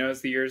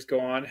 as the years go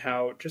on,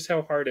 how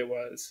hard it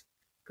was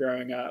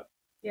growing up.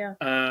 Yeah.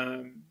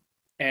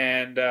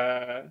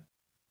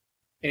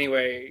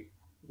 Anyway,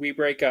 we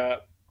break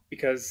up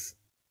because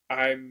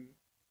I'm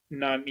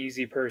not an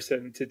easy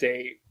person to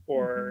date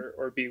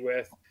or be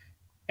with.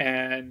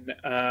 And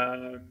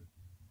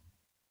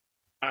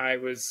I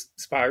was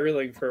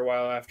spiraling for a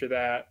while after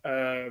that.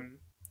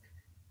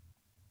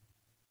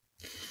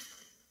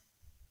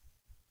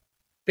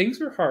 Things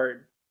were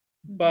hard,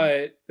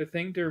 but the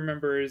thing to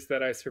remember is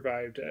that I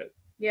survived it.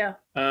 Yeah.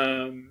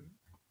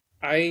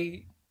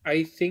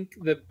 I think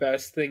the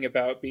best thing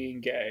about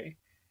being gay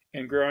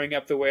and growing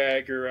up the way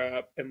I grew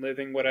up and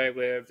living what I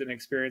lived and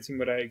experiencing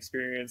what I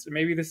experienced, and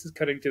maybe this is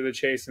cutting to the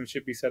chase and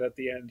should be said at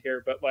the end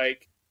here, but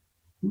like,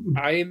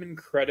 I am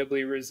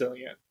incredibly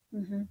resilient.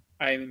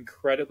 I am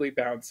incredibly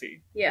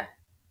bouncy. Yeah.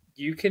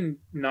 You can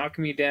knock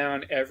me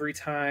down every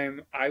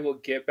time. I will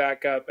get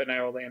back up and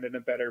I will land in a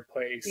better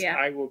place. Yeah.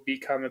 I will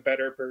become a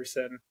better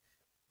person.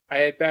 I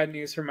had bad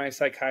news from my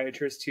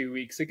psychiatrist 2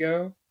 weeks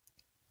ago.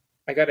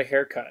 I got a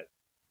haircut.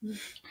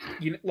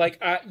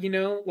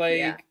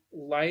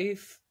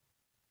 Life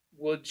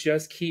will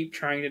just keep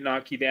trying to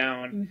knock you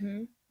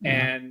down,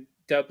 and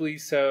doubly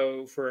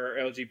so for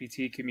our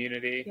LGBT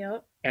community.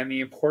 Yep. And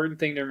the important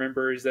thing to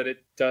remember is that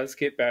it does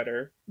get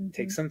better.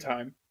 Take some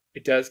time.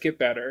 It does get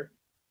better,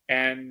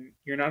 and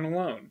you're not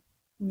alone.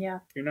 Yeah.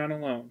 You're not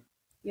alone.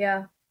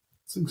 Yeah.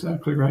 That's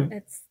exactly right.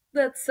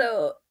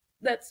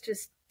 That's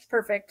just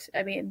perfect.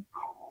 I mean,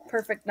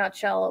 perfect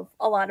nutshell of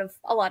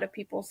a lot of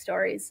people's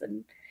stories,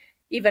 and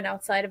even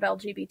outside of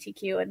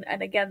LGBTQ.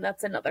 And again,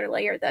 that's another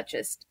layer that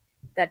just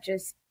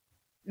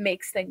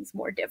makes things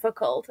more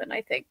difficult. And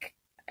I think,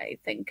 I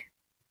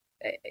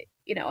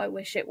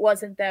wish it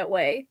wasn't that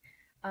way,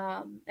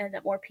 and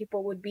that more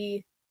people would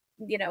be,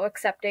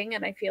 accepting.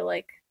 And I feel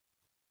like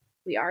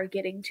we are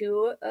getting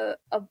to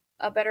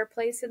a better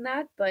place in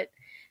that. But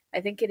I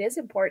think it is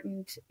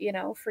important,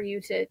 for you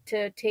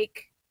to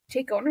take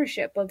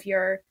ownership of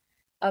your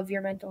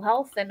mental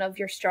health and of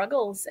your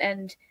struggles,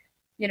 and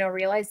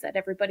realize that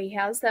everybody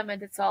has them,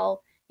 and it's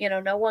all,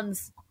 no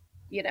one's,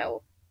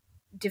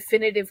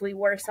 definitively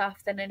worse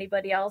off than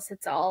anybody else.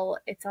 It's all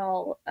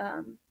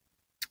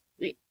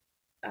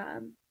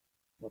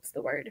what's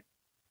the word?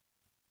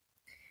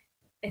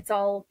 It's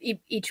all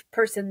each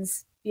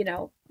person's,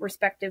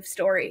 respective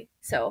story.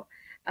 So,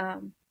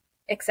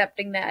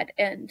 accepting that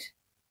and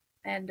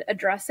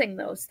addressing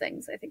those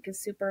things, I think, is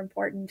super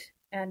important.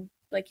 And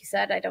like you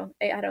said, I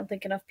don't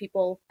think enough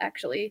people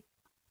actually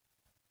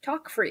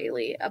talk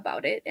freely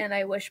about it. And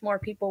I wish more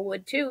people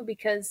would too,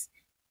 because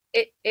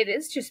it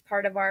is just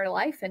part of our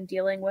life, and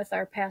dealing with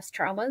our past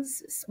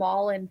traumas,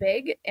 small and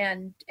big,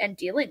 and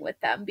dealing with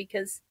them,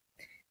 because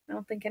I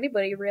don't think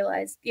anybody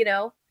realized, you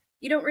don't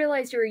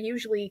realize you're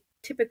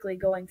typically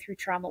going through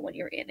trauma when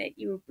you're in it.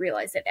 You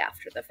realize it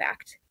after the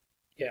fact.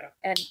 Yeah.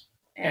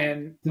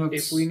 And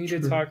if we need to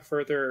talk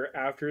further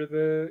after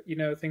the,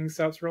 thing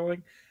stops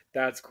rolling,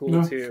 that's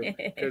cool too.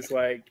 Because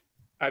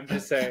I'm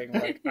just saying,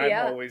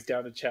 I'm always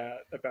down to chat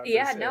about this.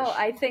 Yeah, no,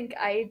 I think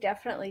I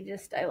definitely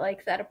I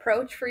like that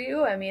approach for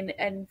you. I mean,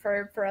 and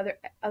for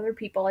other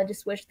people, I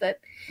just wish that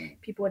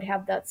people would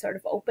have that sort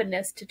of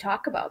openness to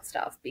talk about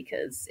stuff,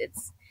 because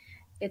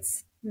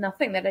it's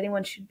nothing that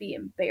anyone should be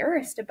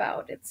embarrassed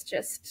about. It's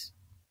just,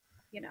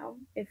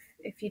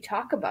 if you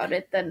talk about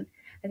it, then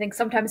I think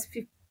sometimes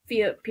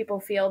people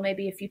feel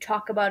maybe if you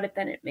talk about it,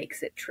 then it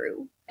makes it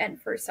true. And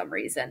for some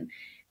reason,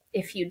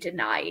 if you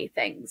deny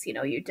things,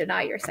 you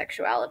deny your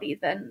sexuality,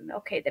 then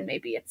okay, then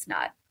maybe it's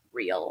not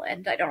real,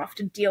 and I don't have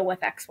to deal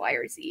with X, Y,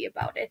 or Z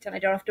about it, and I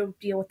don't have to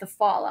deal with the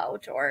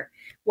fallout or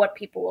what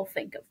people will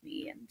think of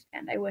me.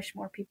 And I wish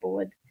more people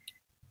would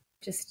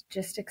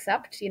just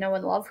accept,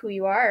 and love who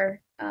you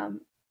are.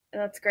 And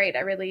that's great.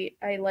 I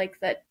like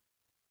that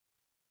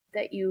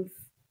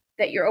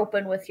you're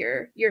open with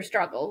your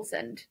struggles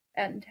and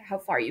how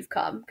far you've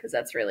come, because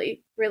that's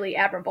really, really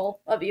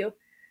admirable of you.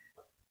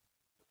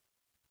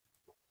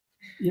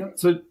 Yeah.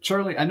 So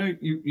Charlie, I know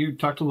you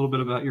talked a little bit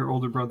about your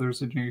older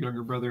brothers and your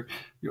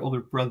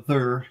older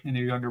brother and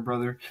your younger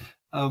brother.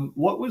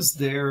 What was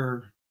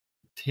their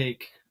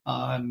take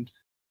on,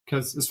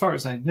 because as far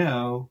as I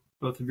know,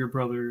 both of your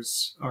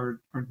brothers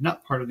are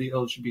not part of the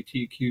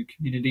LGBTQ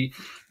community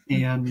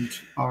and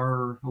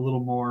are a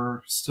little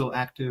more still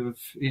active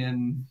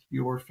in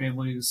your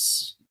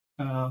family's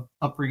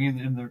upbringing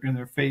in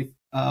their faith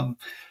and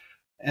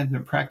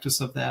their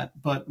practice of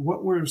that. But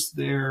what was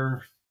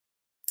their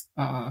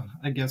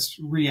I guess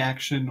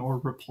reaction or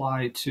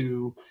reply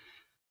to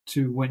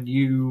when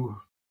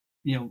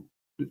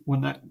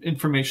when that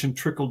information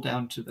trickled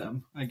down to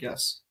them, I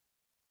guess?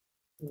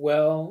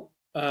 Well,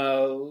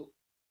 I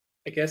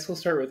guess we'll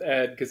start with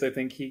Ed, because I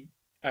think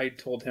I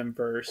told him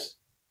first.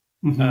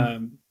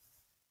 Mm-hmm.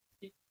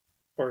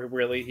 Or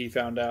really he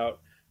found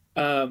out.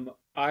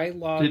 I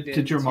logged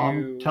Did your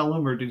mom tell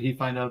him, or did he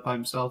find out by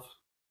himself?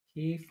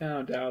 He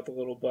found out, the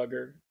little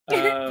bugger.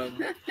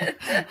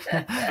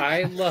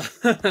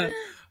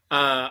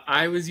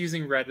 I was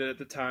using Reddit at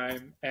the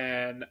time,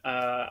 and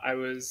I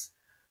was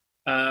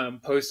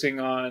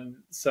posting on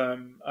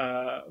some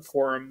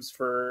forums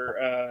for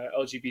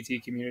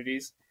LGBT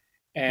communities,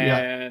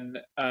 and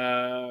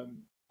I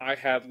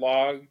had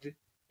logged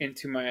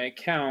into my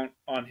account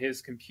on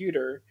his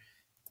computer,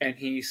 and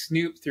he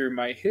snooped through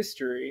my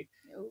history,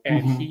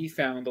 and he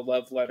found a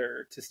love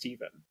letter to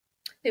Stephen.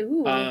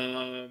 Ooh.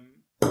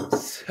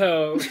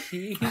 So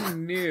he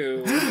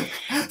knew.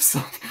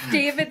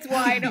 David's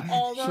wine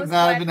almost. Should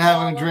not have been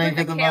having a drink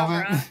at the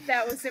camera. moment.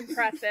 That was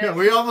impressive. Yeah,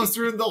 we almost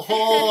ruined the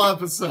whole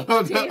episode.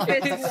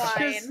 David's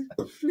wine.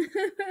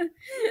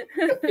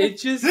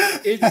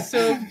 It's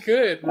so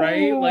good,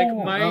 right?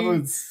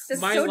 My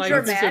so life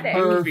dramatic. is a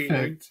movie.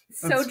 Perfect.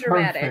 So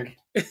dramatic.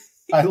 Perfect.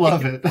 I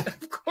love it.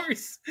 Of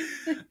course.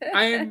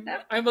 I'm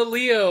a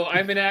Leo.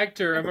 I'm an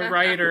actor. I'm a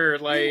writer.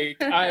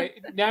 I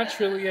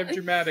naturally am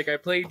dramatic. I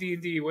play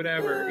D&D,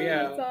 whatever.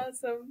 Yeah.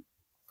 That's awesome.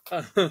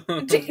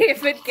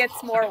 David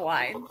gets more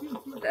wine.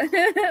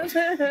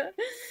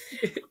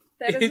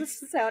 That is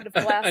the sound of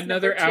glass.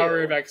 Another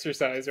hour of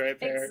exercise right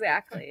there.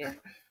 Exactly.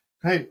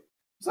 Hey,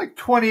 it's like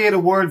 28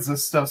 awards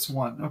this stuff's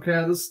won. Okay,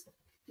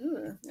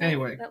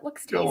 anyway. That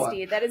looks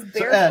tasty. That is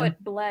barefoot Ed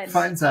blend.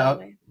 Finds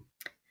out.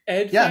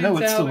 Ed it's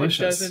finds out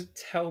delicious. and doesn't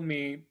tell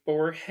me, but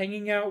we're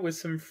hanging out with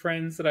some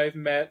friends that I've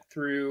met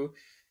through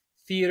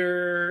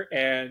theater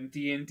and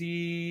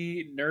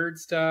D&D, nerd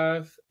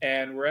stuff,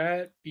 and we're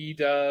at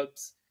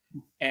B-dubs,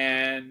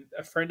 and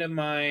a friend of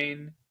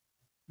mine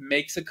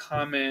makes a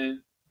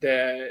comment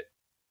that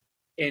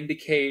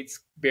indicates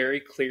very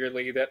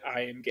clearly that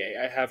I am gay.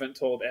 I haven't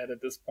told Ed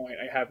at this point.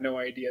 I have no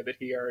idea that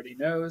he already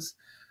knows.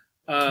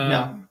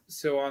 Yeah.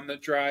 So on the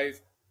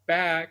drive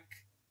back,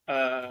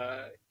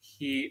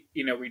 we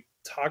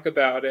talk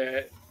about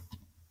it.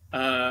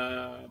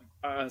 I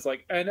was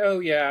like, and oh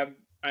yeah,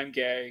 I'm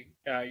gay.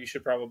 You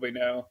should probably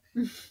know.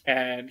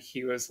 And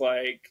he was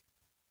like,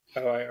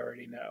 oh, I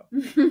already know.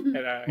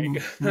 And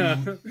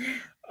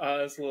I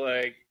was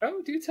like,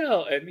 oh, do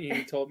tell. And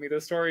he told me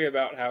the story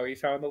about how he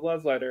found the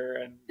love letter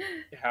and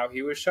how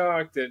he was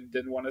shocked and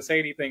didn't want to say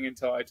anything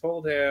until I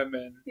told him,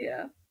 and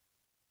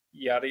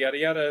yada yada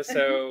yada.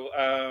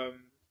 So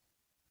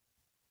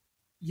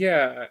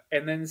yeah.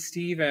 And then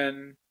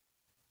Steven,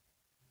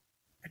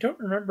 I don't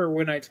remember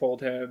when I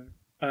told him,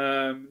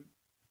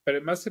 but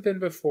it must have been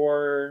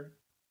before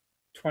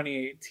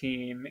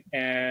 2018.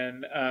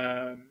 And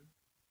I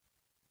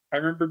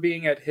remember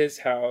being at his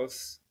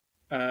house.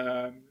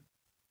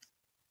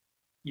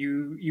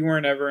 You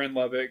weren't ever in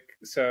Lubbock,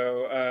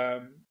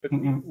 so but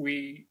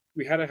we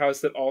had a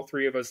house that all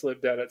three of us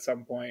lived at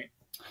some point.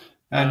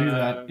 I knew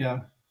that, yeah.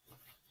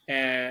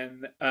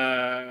 And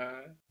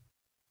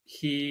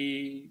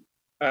he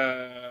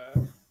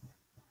and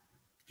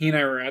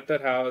I were at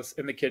that house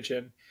in the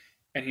kitchen,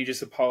 and he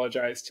just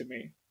apologized to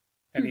me.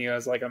 And he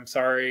was like, I'm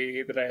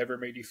sorry that I ever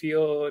made you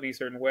feel any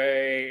certain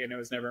way, and it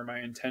was never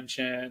my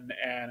intention,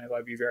 and I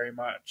love you very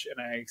much,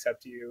 and I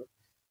accept you,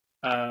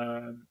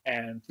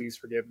 and please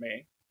forgive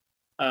me.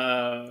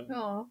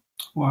 Wow.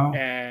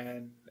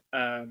 And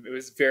it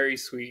was very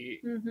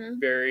sweet,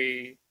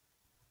 very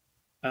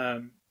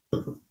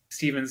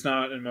Steven's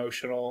not an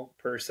emotional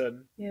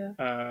person. Yeah.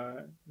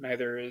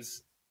 Neither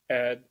is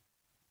Ed.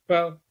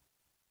 Well,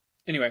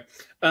 anyway,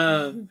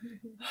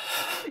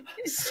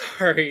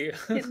 sorry.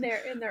 In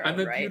their I'm own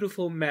a right.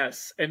 beautiful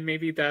mess, and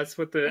maybe that's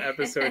what the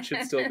episode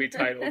should still be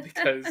titled,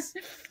 because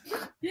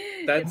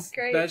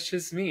that's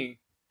just me.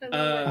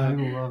 I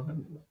love it.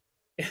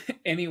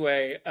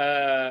 Anyway,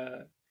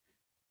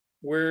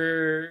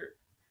 we're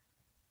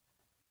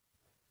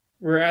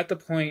at the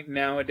point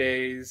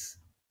nowadays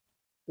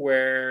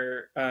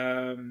where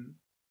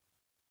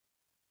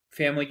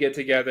family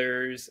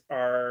get-togethers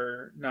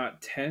are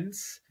not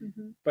tense,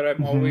 but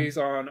I'm always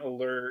on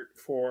alert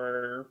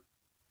for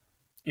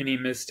any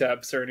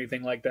missteps or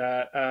anything like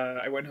that.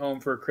 I went home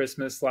for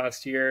Christmas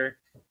last year,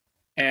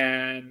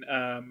 and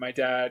my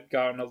dad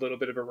got on a little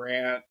bit of a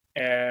rant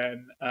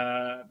and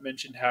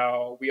mentioned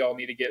how we all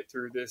need to get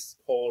through this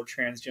whole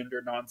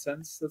transgender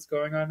nonsense that's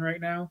going on right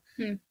now.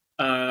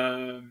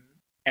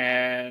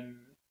 And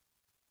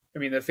I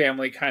mean, the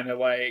family kind of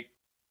like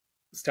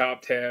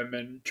stopped him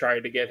and tried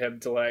to get him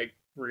to like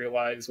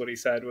realize what he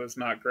said was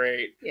not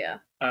great. Yeah.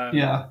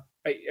 I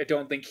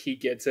don't think he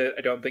gets it.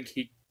 I don't think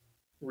he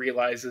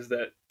realizes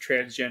that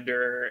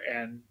transgender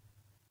and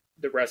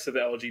the rest of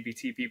the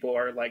LGBT people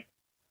are like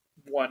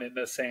one and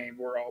the same.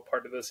 We're all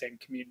part of the same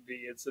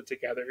community. It's a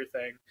together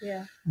thing.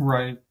 Yeah.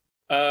 Right.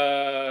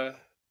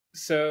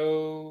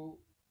 So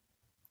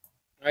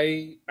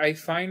I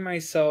find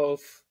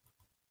myself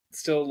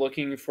still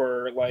looking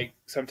for like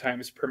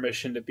sometimes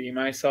permission to be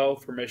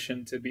myself,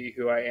 permission to be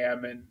who I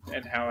am and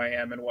how I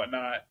am and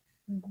whatnot.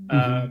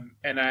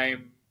 And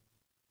I'm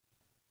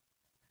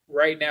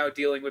right now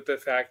dealing with the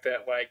fact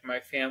that like my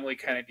family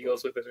kind of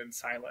deals with it in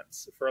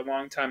silence. For a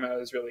long time I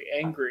was really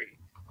angry,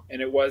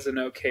 and it wasn't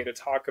okay to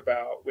talk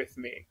about with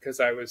me because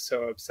I was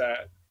so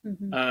upset.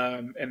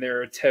 And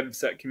their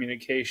attempts at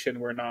communication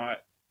were not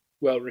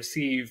well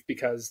received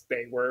because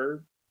they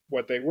were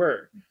what they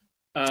were.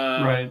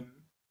 Right.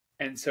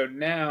 And so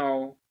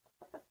now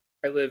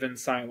I live in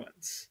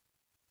silence.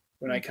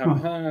 When I come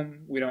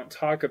home, we don't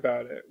talk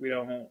about it. We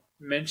don't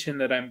mention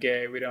that I'm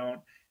gay. We don't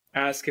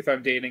ask if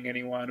I'm dating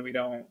anyone. We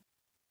don't,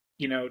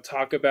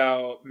 talk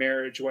about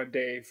marriage one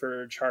day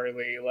for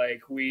Charlie.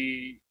 Like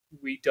we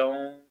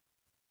don't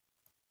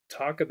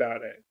talk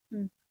about it.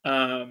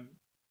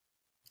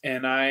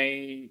 And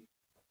I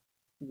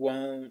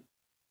won't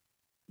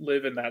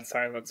live in that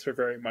silence for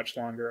very much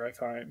longer, I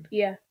find.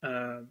 Yeah.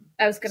 I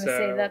was going to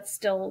say that's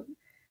still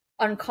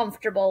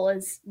uncomfortable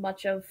as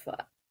much of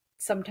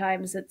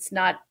sometimes it's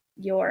not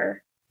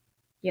your,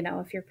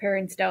 if your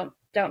parents don't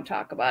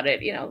talk about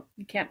it, you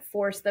can't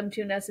force them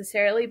to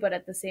necessarily, but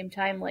at the same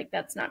time, like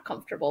that's not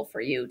comfortable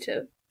for you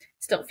to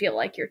still feel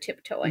like you're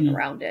tiptoeing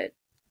around it.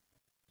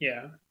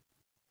 Yeah.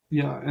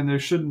 Yeah, and there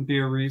shouldn't be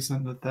a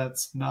reason that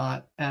that's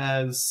not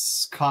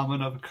as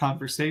common of a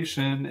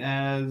conversation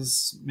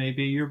as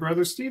maybe your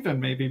brother Steven,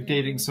 maybe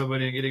dating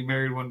somebody and getting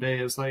married one day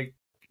is like,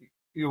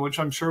 which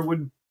I'm sure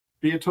would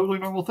be a totally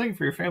normal thing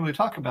for your family to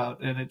talk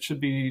about. And it should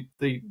be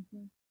the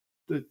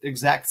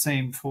exact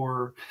same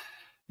for,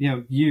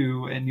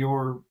 you and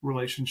your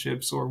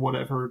relationships or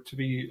whatever to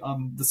be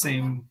on the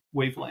same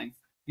wavelength,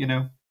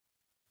 I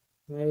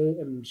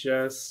am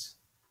just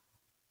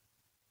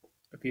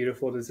a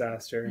beautiful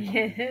disaster.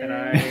 And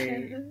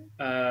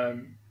I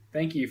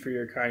thank you for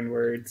your kind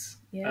words.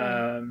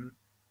 Yeah.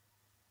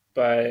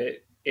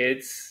 But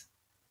it's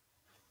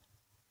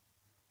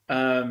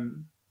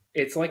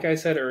like I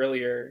said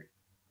earlier,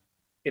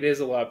 it is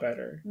a lot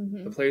better.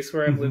 Mm-hmm. The place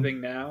where I'm Mhm.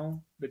 living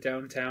now, the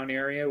downtown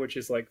area, which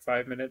is like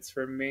 5 minutes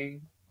from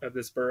me, of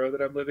this borough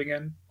that I'm living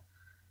in,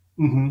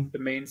 Mm-hmm. the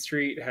main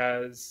street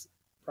has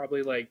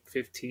probably like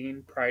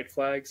 15 pride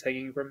flags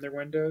hanging from their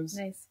windows.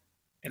 Nice.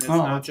 And it's Oh,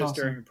 not that's just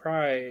awesome. during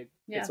Pride,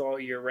 Yeah. it's all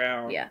year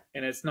round. Yeah.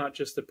 And it's not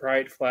just the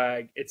Pride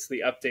flag, it's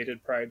the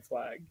updated Pride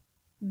flag.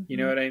 Mm-hmm. You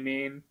know what I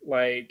mean?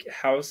 Like,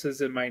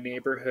 houses in my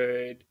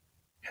neighborhood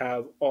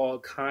have all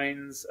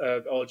kinds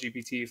of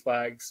LGBT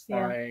flags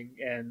flying.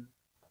 And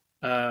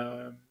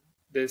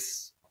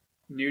this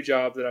new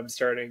job that I'm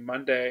starting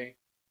Monday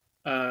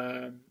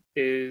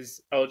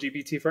is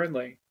LGBT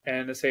friendly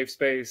and a safe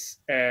space.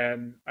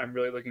 And I'm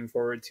really looking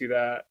forward to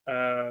that.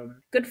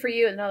 Good for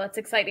you. No, that's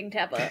exciting to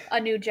have a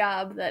new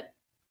job that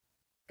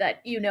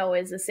you know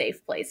is a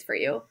safe place for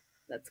you.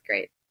 That's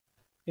great.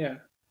 Yeah.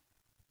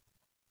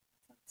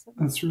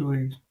 That's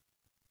really.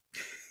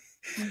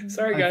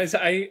 Sorry, guys.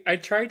 I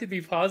tried to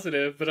be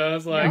positive, but I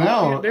was like,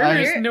 No,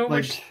 there's no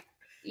like, much.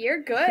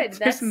 You're good.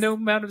 There's no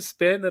amount of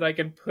spin that I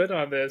can put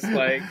on this.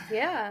 Like,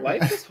 Yeah.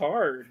 life is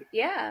hard.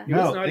 Yeah. It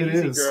was No, not it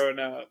easy is. growing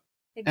up.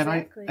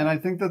 Exactly. And I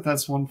think that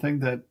that's one thing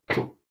that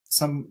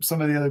some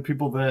of the other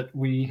people that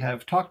we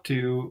have talked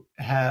to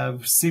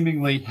have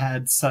seemingly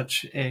had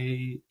such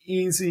a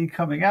easy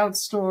coming out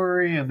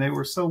story, and they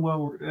were so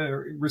well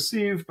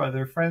received by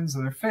their friends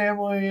and their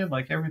family, and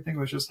like everything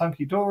was just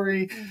hunky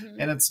dory. Mhm.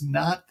 And it's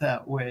not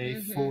that way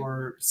Mhm.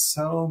 for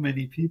so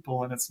many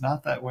people, and it's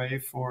not that way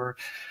for.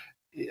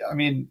 I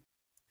mean,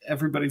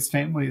 everybody's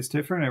family is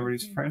different,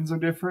 everybody's Mhm. friends are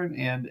different,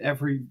 and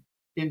every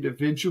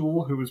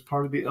individual who is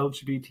part of the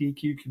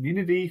LGBTQ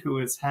community who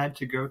has had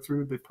to go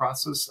through the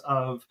process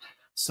of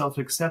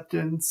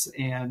self-acceptance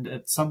and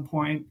at some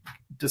point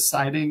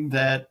deciding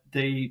that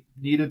they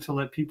needed to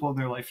let people in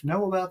their life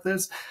know about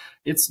this,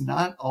 it's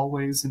not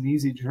always an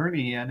easy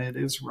journey, and it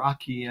is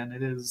rocky, and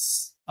it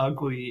is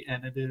ugly,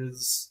 and it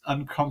is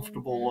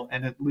uncomfortable,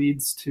 and it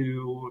leads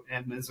to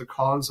and is a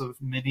cause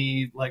of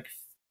many like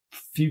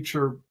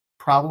future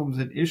problems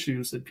and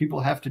issues that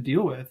people have to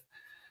deal with.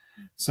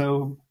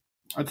 So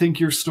I think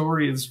your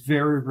story is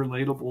very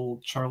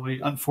relatable, Charlie,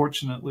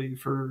 unfortunately,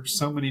 for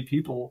so many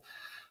people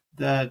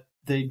that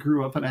they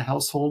grew up in a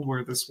household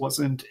where this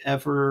wasn't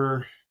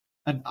ever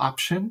an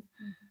option,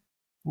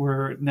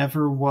 where it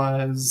never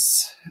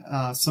was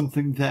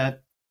something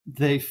that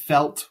they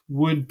felt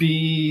would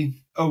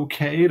be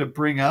okay to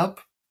bring up.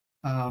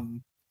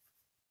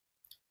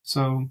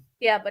 So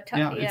yeah, but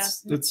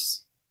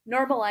it's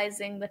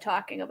normalizing the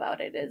talking about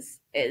it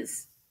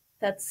is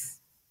that's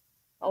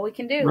all we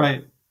can do.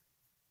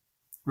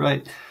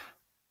 Right.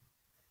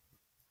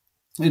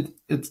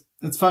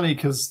 It's funny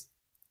because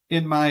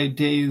in my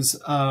days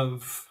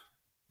of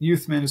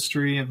youth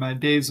ministry, in my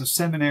days of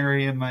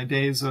seminary, in my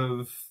days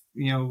of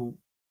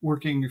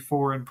working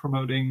for and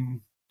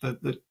promoting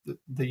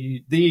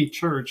the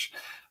church,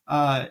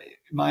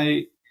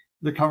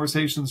 the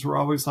conversations were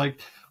always like,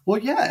 well,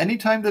 yeah,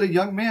 anytime that a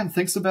young man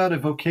thinks about a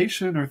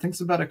vocation or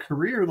thinks about a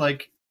career,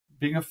 like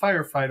being a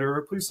firefighter or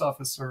a police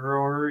officer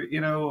or,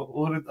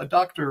 a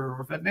doctor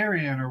or a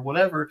veterinarian or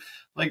whatever,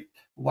 like,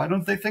 why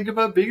don't they think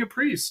about being a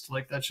priest?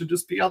 Like, that should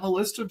just be on the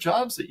list of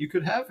jobs that you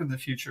could have in the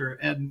future.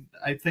 And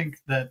I think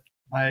that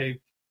my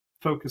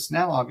focus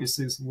now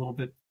obviously is a little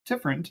bit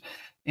different.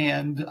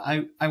 And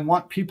I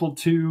want people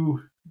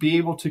to be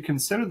able to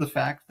consider the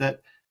fact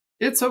that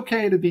it's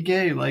okay to be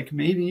gay. Like,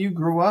 maybe you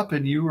grow up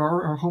and you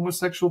are a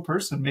homosexual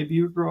person. Maybe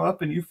you grow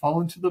up and you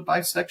fall into the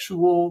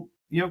bisexual,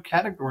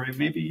 category.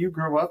 Maybe you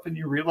grow up and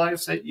you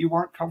realize that you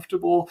aren't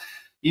comfortable,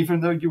 even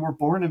though you were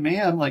born a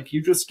man, like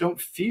you just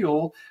don't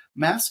feel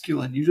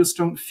masculine. You just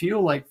don't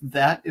feel like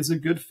that is a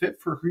good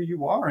fit for who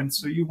you are. And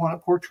so you want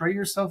to portray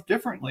yourself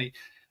differently.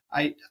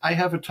 I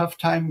have a tough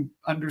time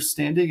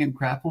understanding and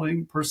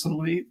grappling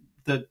personally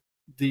that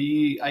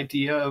the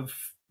idea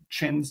of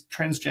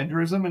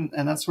transgenderism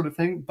and that sort of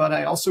thing, but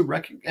I also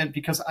recognize,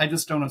 because I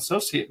just don't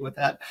associate with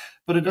that,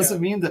 but it doesn't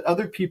mean that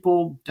other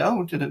people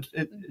don't, and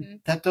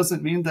that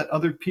doesn't mean that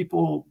other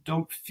people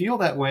don't feel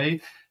that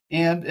way,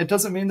 and it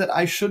doesn't mean that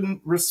I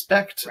shouldn't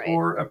respect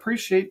or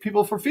appreciate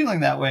people for feeling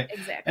that way.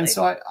 Exactly. And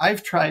so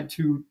I've tried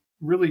to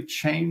really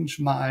change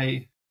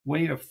my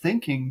way of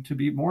thinking to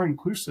be more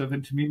inclusive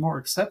and to be more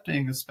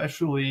accepting,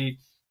 especially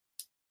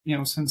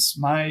since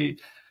my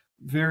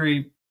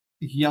very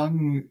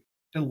young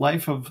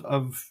life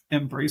of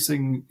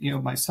embracing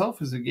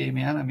myself as a gay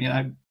man. I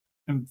mean,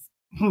 I'm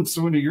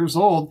 20 years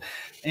old,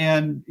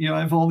 and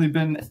I've only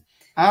been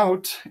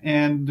out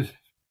and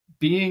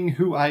being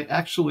who I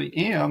actually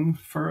am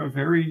for a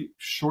very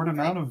short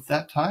amount of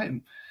that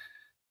time.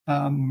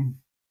 So,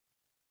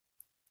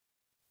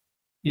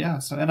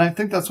 and I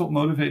think that's what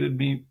motivated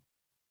me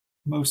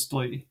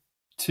mostly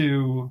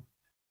to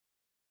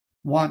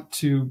want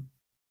to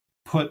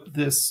put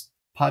this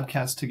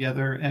podcast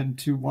together and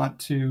to want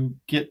to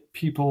get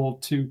people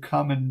to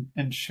come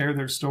and share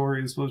their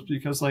stories was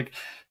because, like,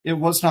 it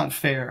was not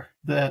fair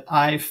that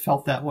I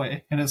felt that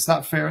way. And it's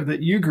not fair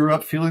that you grew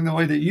up feeling the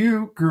way that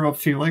you grew up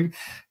feeling,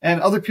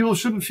 and other people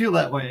shouldn't feel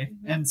that way.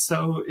 Mm-hmm. And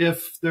so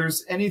if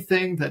there's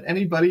anything that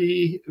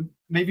anybody,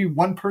 maybe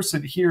one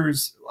person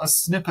hears a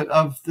snippet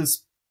of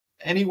this,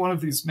 any one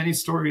of these many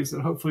stories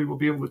that hopefully we'll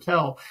be able to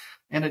tell,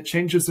 and it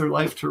changes their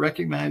life to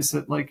recognize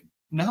that, like,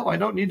 no, I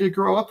don't need to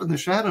grow up in the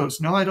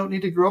shadows. No, I don't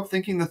need to grow up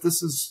thinking that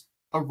this is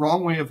a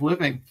wrong way of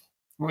living.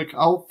 Like,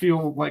 I'll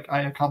feel like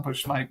I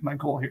accomplished my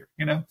goal here,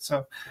 you know?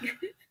 So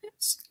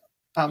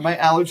my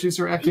allergies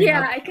are acting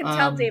up. I can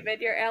tell, David,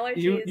 your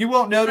allergies. You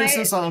won't notice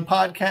this on a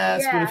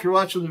podcast, but if you're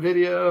watching the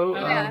video,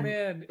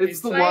 man,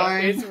 it's the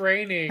wine. It's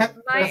raining.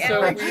 That's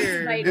so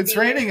weird. It's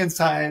raining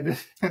inside.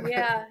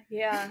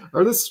 Yeah.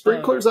 Are the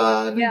sprinklers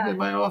on in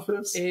my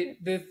office?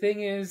 The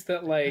thing is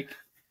that, like,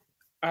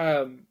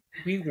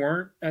 we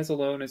weren't as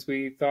alone as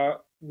we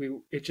thought.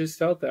 It just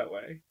felt that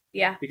way.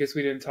 Yeah. Because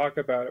we didn't talk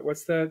about it.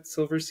 What's that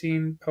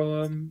Silverstein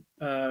poem?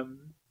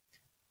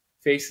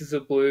 Faces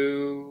of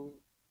blue,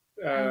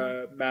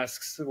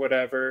 masks,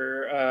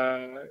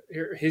 whatever.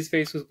 His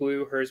face was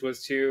blue, hers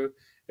was too.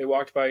 They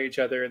walked by each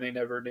other and they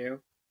never knew.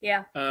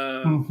 Yeah.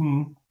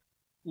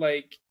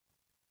 Like,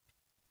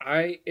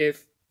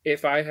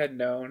 if I had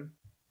known,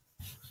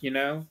 you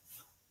know,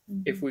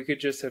 if we could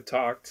just have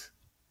talked.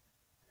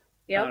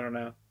 Yep. I don't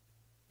know.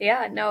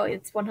 Yeah, no,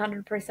 it's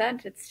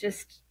 100%. It's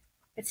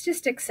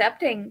just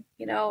accepting,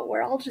 you know,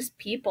 we're all just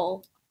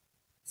people.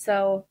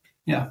 So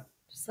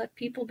just let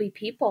people be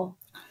people.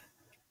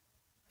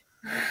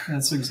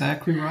 That's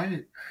exactly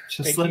right.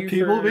 Just let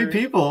people be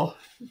people.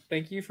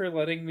 Thank you for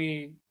letting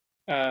me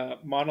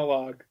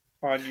monologue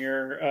on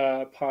your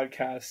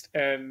podcast.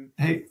 And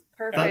hey,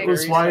 perfect. That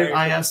was why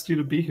I asked you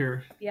to be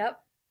here.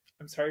 Yep.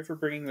 I'm sorry for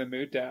bringing the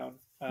mood down.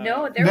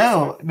 No. In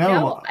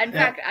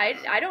fact,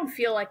 I don't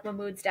feel like my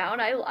mood's down.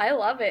 I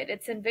love it.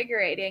 It's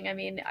invigorating. I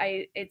mean,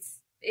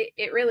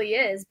 it really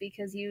is,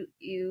 because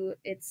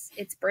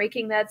it's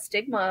breaking that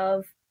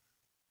stigma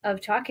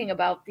of talking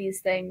about these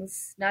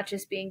things, not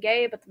just being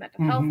gay, but the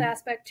mental health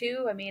aspect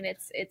too. I mean,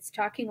 it's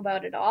talking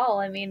about it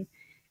all. I mean,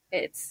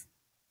 it's,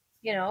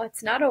 you know,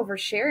 it's not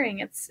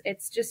oversharing.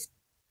 It's just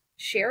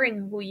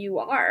sharing who you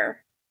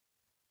are.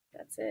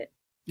 That's it.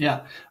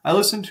 Yeah, I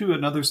listened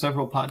to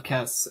several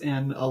podcasts,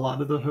 and a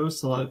lot of the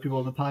hosts, a lot of people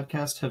on the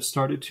podcast have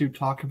started to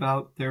talk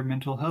about their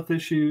mental health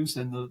issues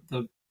and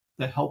the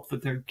help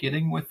that they're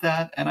getting with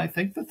that. And I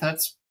think that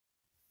that's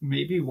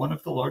maybe one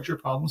of the larger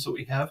problems that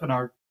we have in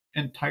our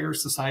entire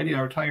society,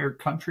 our entire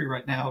country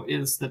right now,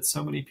 is that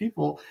so many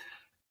people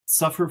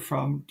suffer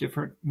from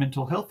different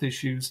mental health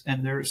issues,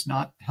 and there's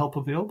not help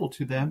available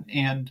to them.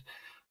 And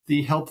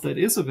the help that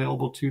is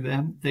available to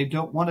them, they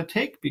don't want to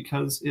take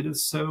because it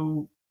has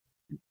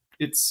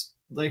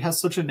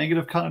such a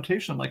negative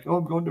connotation. Like, oh,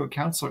 I'm going to a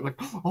counselor. Like,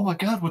 oh my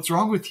God, what's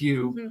wrong with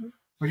you?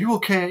 Are you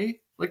okay?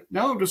 Like,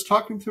 no, I'm just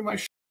talking through my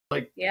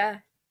like. Yeah,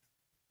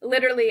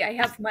 literally, I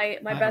have my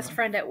best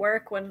friend at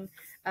work when,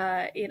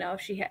 you know,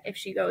 if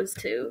she goes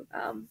to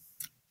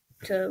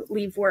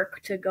leave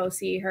work to go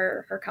see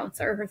her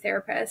counselor, her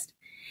therapist,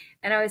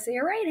 and I always say,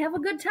 all right, have a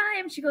good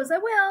time. She goes, I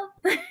will.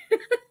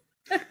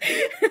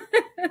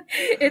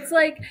 It's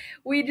like,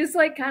 we just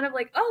like kind of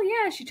like, oh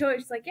yeah, she's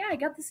like, yeah, I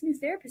got this new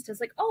therapist. I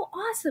was like, oh,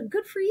 awesome,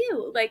 good for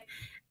you. Like,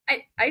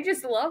 I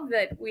just love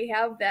that we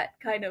have that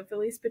kind of, at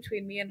least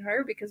between me and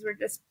her, because we're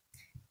just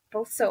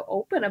both so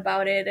open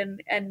about it,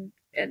 and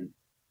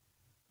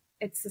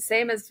it's the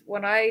same as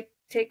when I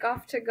take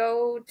off to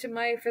go to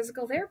my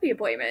physical therapy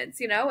appointments.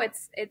 You know,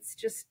 it's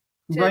just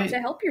to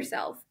help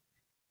yourself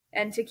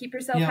and to keep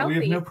yourself healthy.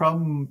 We have no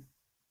problem.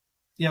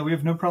 Yeah, we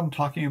have no problem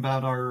talking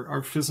about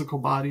our physical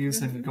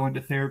bodies and going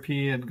to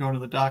therapy and going to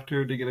the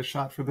doctor to get a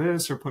shot for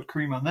this or put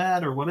cream on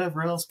that or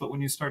whatever else. But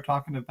when you start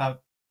talking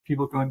about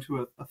people going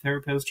to a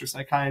therapist or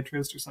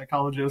psychiatrist or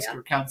psychologist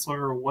or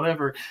counselor or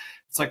whatever,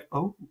 it's like,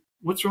 oh,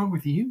 what's wrong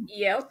with you?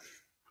 Yep.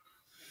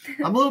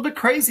 I'm a little bit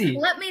crazy.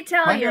 Let me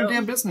tell Mind you. your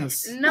damn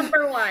business.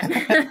 Number one.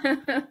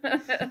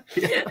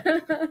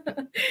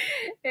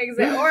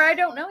 Exactly. Or I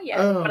don't know yet,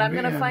 but I'm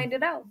going to find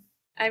it out.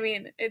 I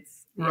mean,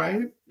 it's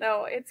right.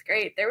 No, it's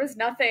great. There was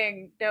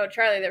nothing. No,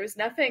 Charlie, there was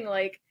nothing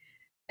like.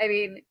 I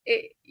mean,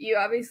 you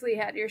obviously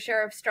had your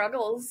share of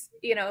struggles,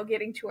 you know,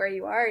 getting to where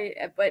you are.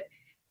 But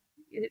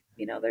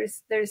you know,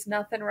 there's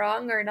nothing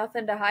wrong or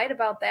nothing to hide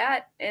about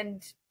that.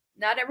 And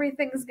not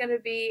everything's going to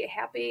be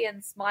happy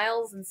and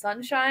smiles and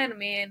sunshine. I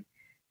mean,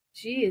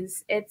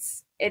 geez,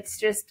 it's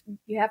just,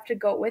 you have to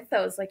go with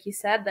those, like you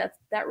said.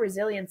 That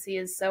resiliency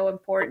is so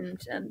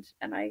important, and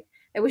I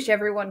wish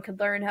everyone could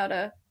learn how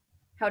to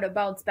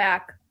bounce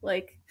back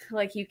like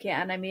you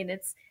can. I mean,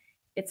 it's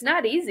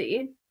not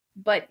easy,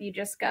 but you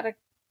just gotta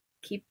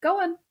keep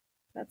going.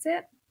 That's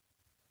it.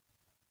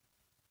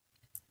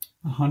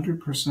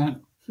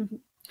 100%.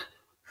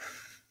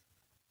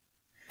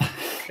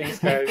 Thanks,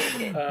 guys.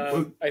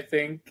 I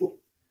think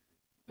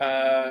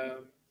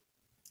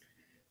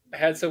I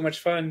had so much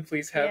fun.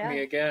 Please have me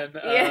again.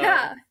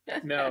 Yeah.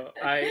 No,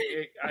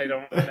 I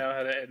don't know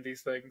how to end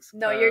these things.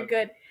 No, you're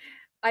good.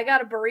 I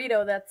got a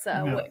burrito that's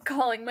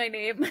calling my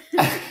name.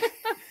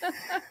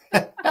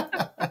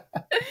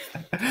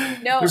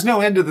 No, there's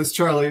no end to this,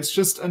 Charlie. It's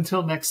just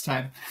until next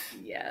time.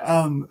 Yes.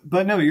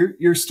 But no,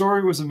 your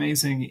story was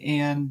amazing,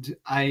 and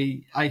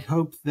I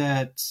hope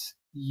that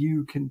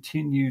you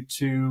continue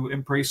to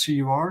embrace who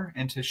you are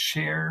and to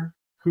share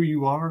who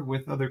you are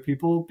with other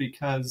people,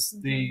 because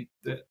it's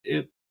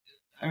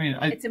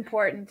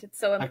important. It's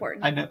so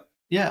important. I know.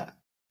 Yeah,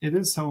 it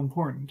is so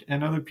important.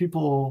 And other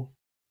people,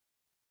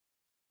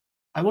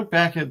 I look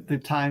back at the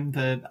time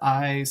that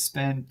I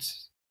spent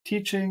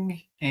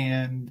teaching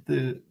and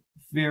the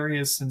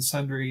various and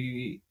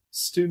sundry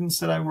students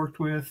that I worked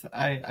with.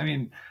 I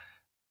mean,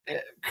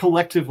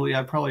 collectively,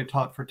 I probably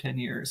taught for 10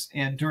 years.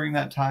 And during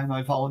that time,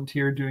 I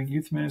volunteered doing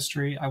youth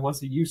ministry. I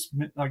was a youth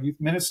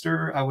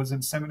minister. I was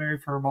in seminary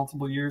for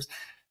multiple years.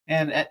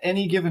 And at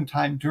any given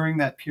time during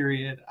that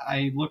period,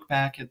 I look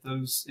back at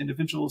those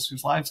individuals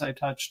whose lives I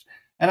touched,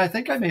 and I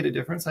think I made a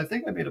difference. I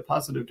think I made a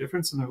positive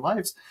difference in their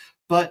lives.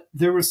 But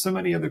there were so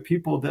many other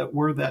people that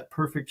were that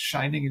perfect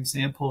shining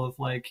example of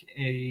like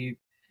a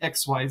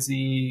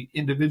XYZ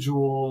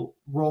individual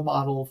role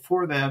model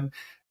for them.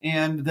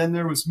 And then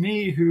there was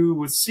me, who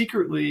was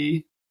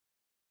secretly,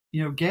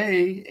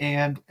 gay,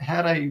 and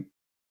had I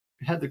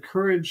had the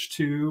courage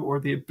to, or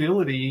the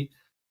ability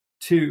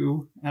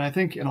to, and I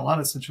think in a lot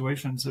of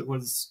situations it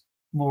was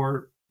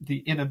more the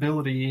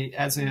inability,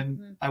 as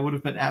in I would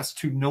have been asked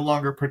to no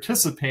longer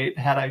participate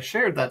had I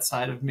shared that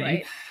side of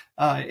me,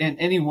 in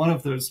any one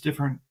of those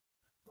different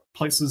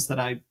places that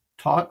I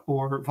taught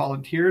or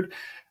volunteered.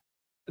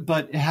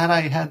 But had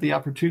I had the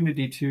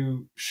opportunity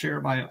to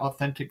share my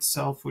authentic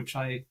self, which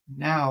I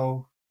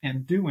now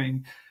am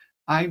doing,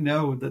 I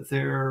know that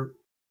there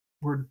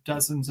were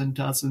dozens and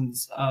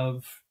dozens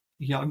of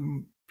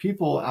young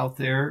people out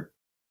there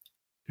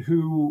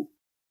who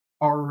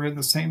are in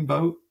the same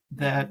boat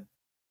that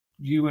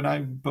you and I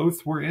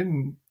both were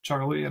in,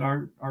 Charlie, in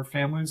our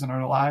families and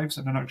our lives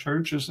and in our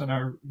churches and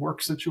our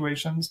work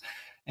situations.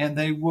 And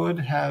they would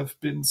have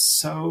been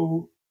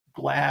so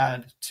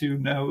glad to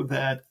know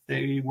that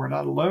they were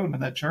not alone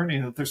in that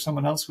journey, that there's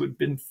someone else who had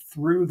been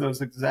through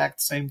those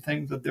exact same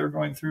things that they're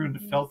going through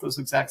and felt those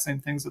exact same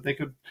things that they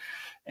could,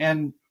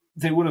 and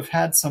they would have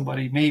had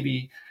somebody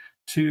maybe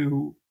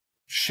to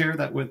share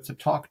that with, to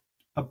talk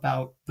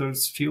about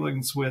those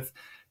feelings with.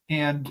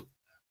 And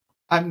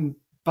I'm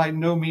by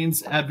no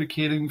means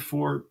advocating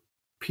for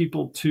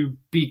people to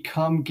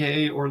become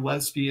gay or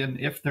lesbian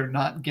if they're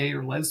not gay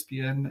or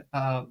lesbian,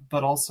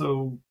 but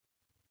also,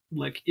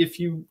 like, if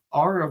you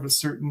are of a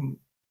certain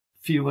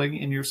feeling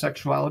in your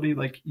sexuality,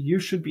 like, you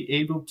should be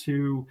able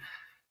to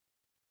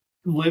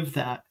live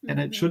that. And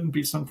it shouldn't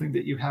be something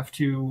that you have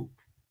to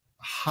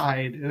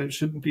hide. And it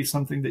shouldn't be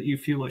something that you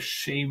feel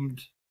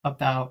ashamed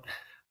about.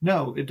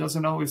 No, it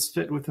doesn't always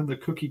fit within the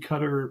cookie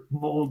cutter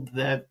mold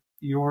that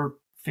your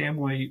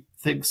family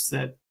thinks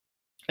that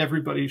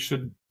everybody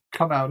should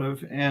come out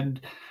of.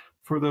 And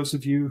for those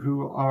of you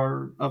who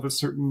are of a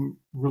certain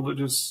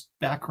religious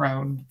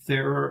background,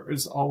 there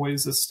is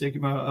always a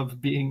stigma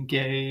of being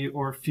gay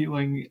or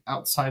feeling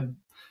outside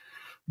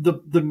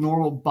the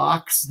normal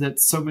box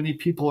that so many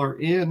people are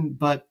in.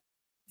 But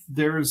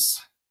there's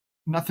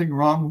nothing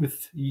wrong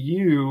with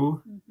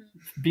you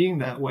being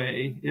that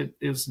way. It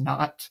is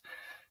not,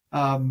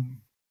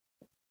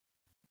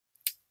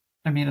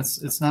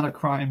 it's not a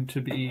crime to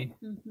be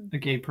a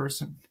gay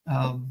person.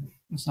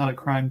 It's not a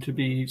crime to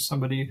be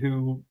somebody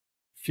who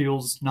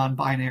feels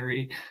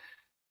non-binary,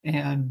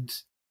 and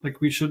like,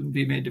 we shouldn't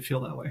be made to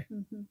feel that way.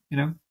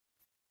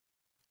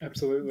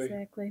 Absolutely.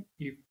 Exactly.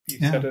 You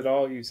said it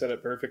all. You said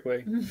it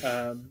perfectly.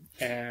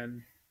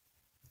 And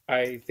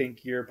I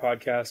think your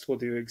podcast will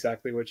do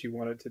exactly what you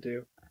want it to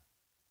do.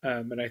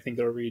 And I think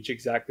it'll reach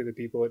exactly the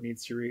people it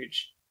needs to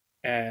reach.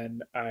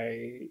 And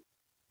I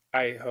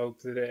hope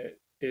that it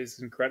is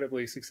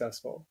incredibly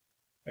successful.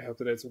 I hope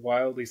that it's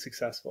wildly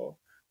successful.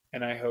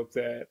 And I hope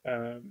that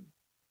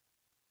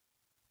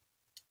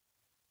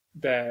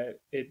that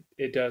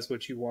it does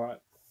what you want.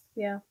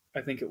 Yeah.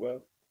 I think it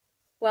will.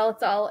 Well,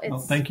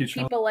 it's thank you,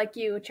 Charlie. People like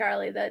you,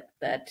 Charlie, that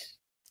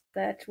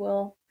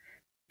will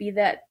be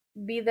that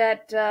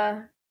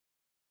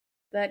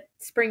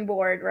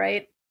springboard,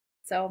 right?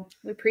 So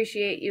we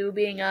appreciate you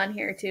being on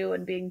here too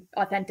and being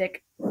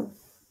authentic.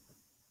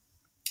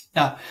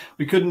 Yeah,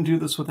 we couldn't do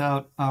this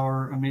without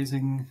our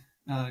amazing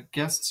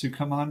guests who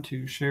come on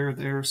to share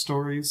their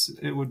stories.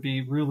 It would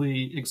be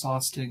really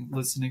exhausting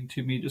listening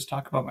to me just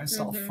talk about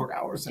myself for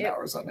hours and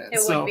hours on end.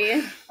 So would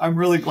be. I'm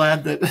really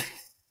glad that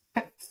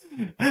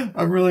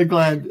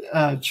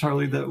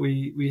Charlie, that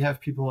we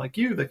have people like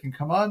you that can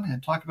come on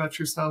and talk about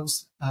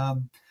yourselves.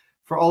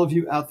 For all of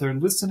you out there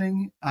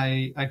listening,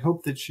 I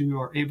hope that you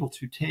are able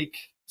to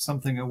take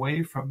something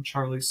away from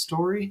Charlie's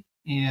story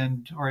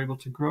and are able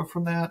to grow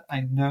from that.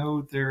 I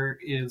know there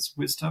is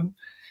wisdom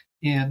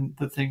in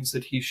the things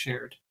that he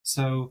shared.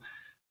 So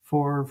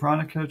for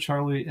Veronica,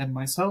 Charlie, and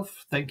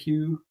myself, thank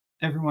you,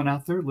 everyone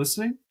out there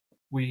listening.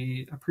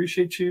 We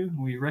appreciate you,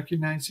 we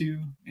recognize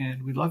you,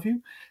 and we love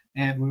you.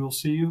 And we will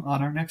see you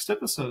on our next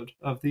episode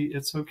of the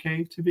It's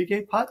Okay to Be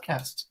Gay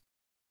podcast.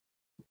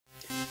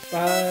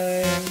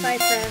 Bye. Bye,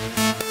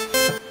 friends.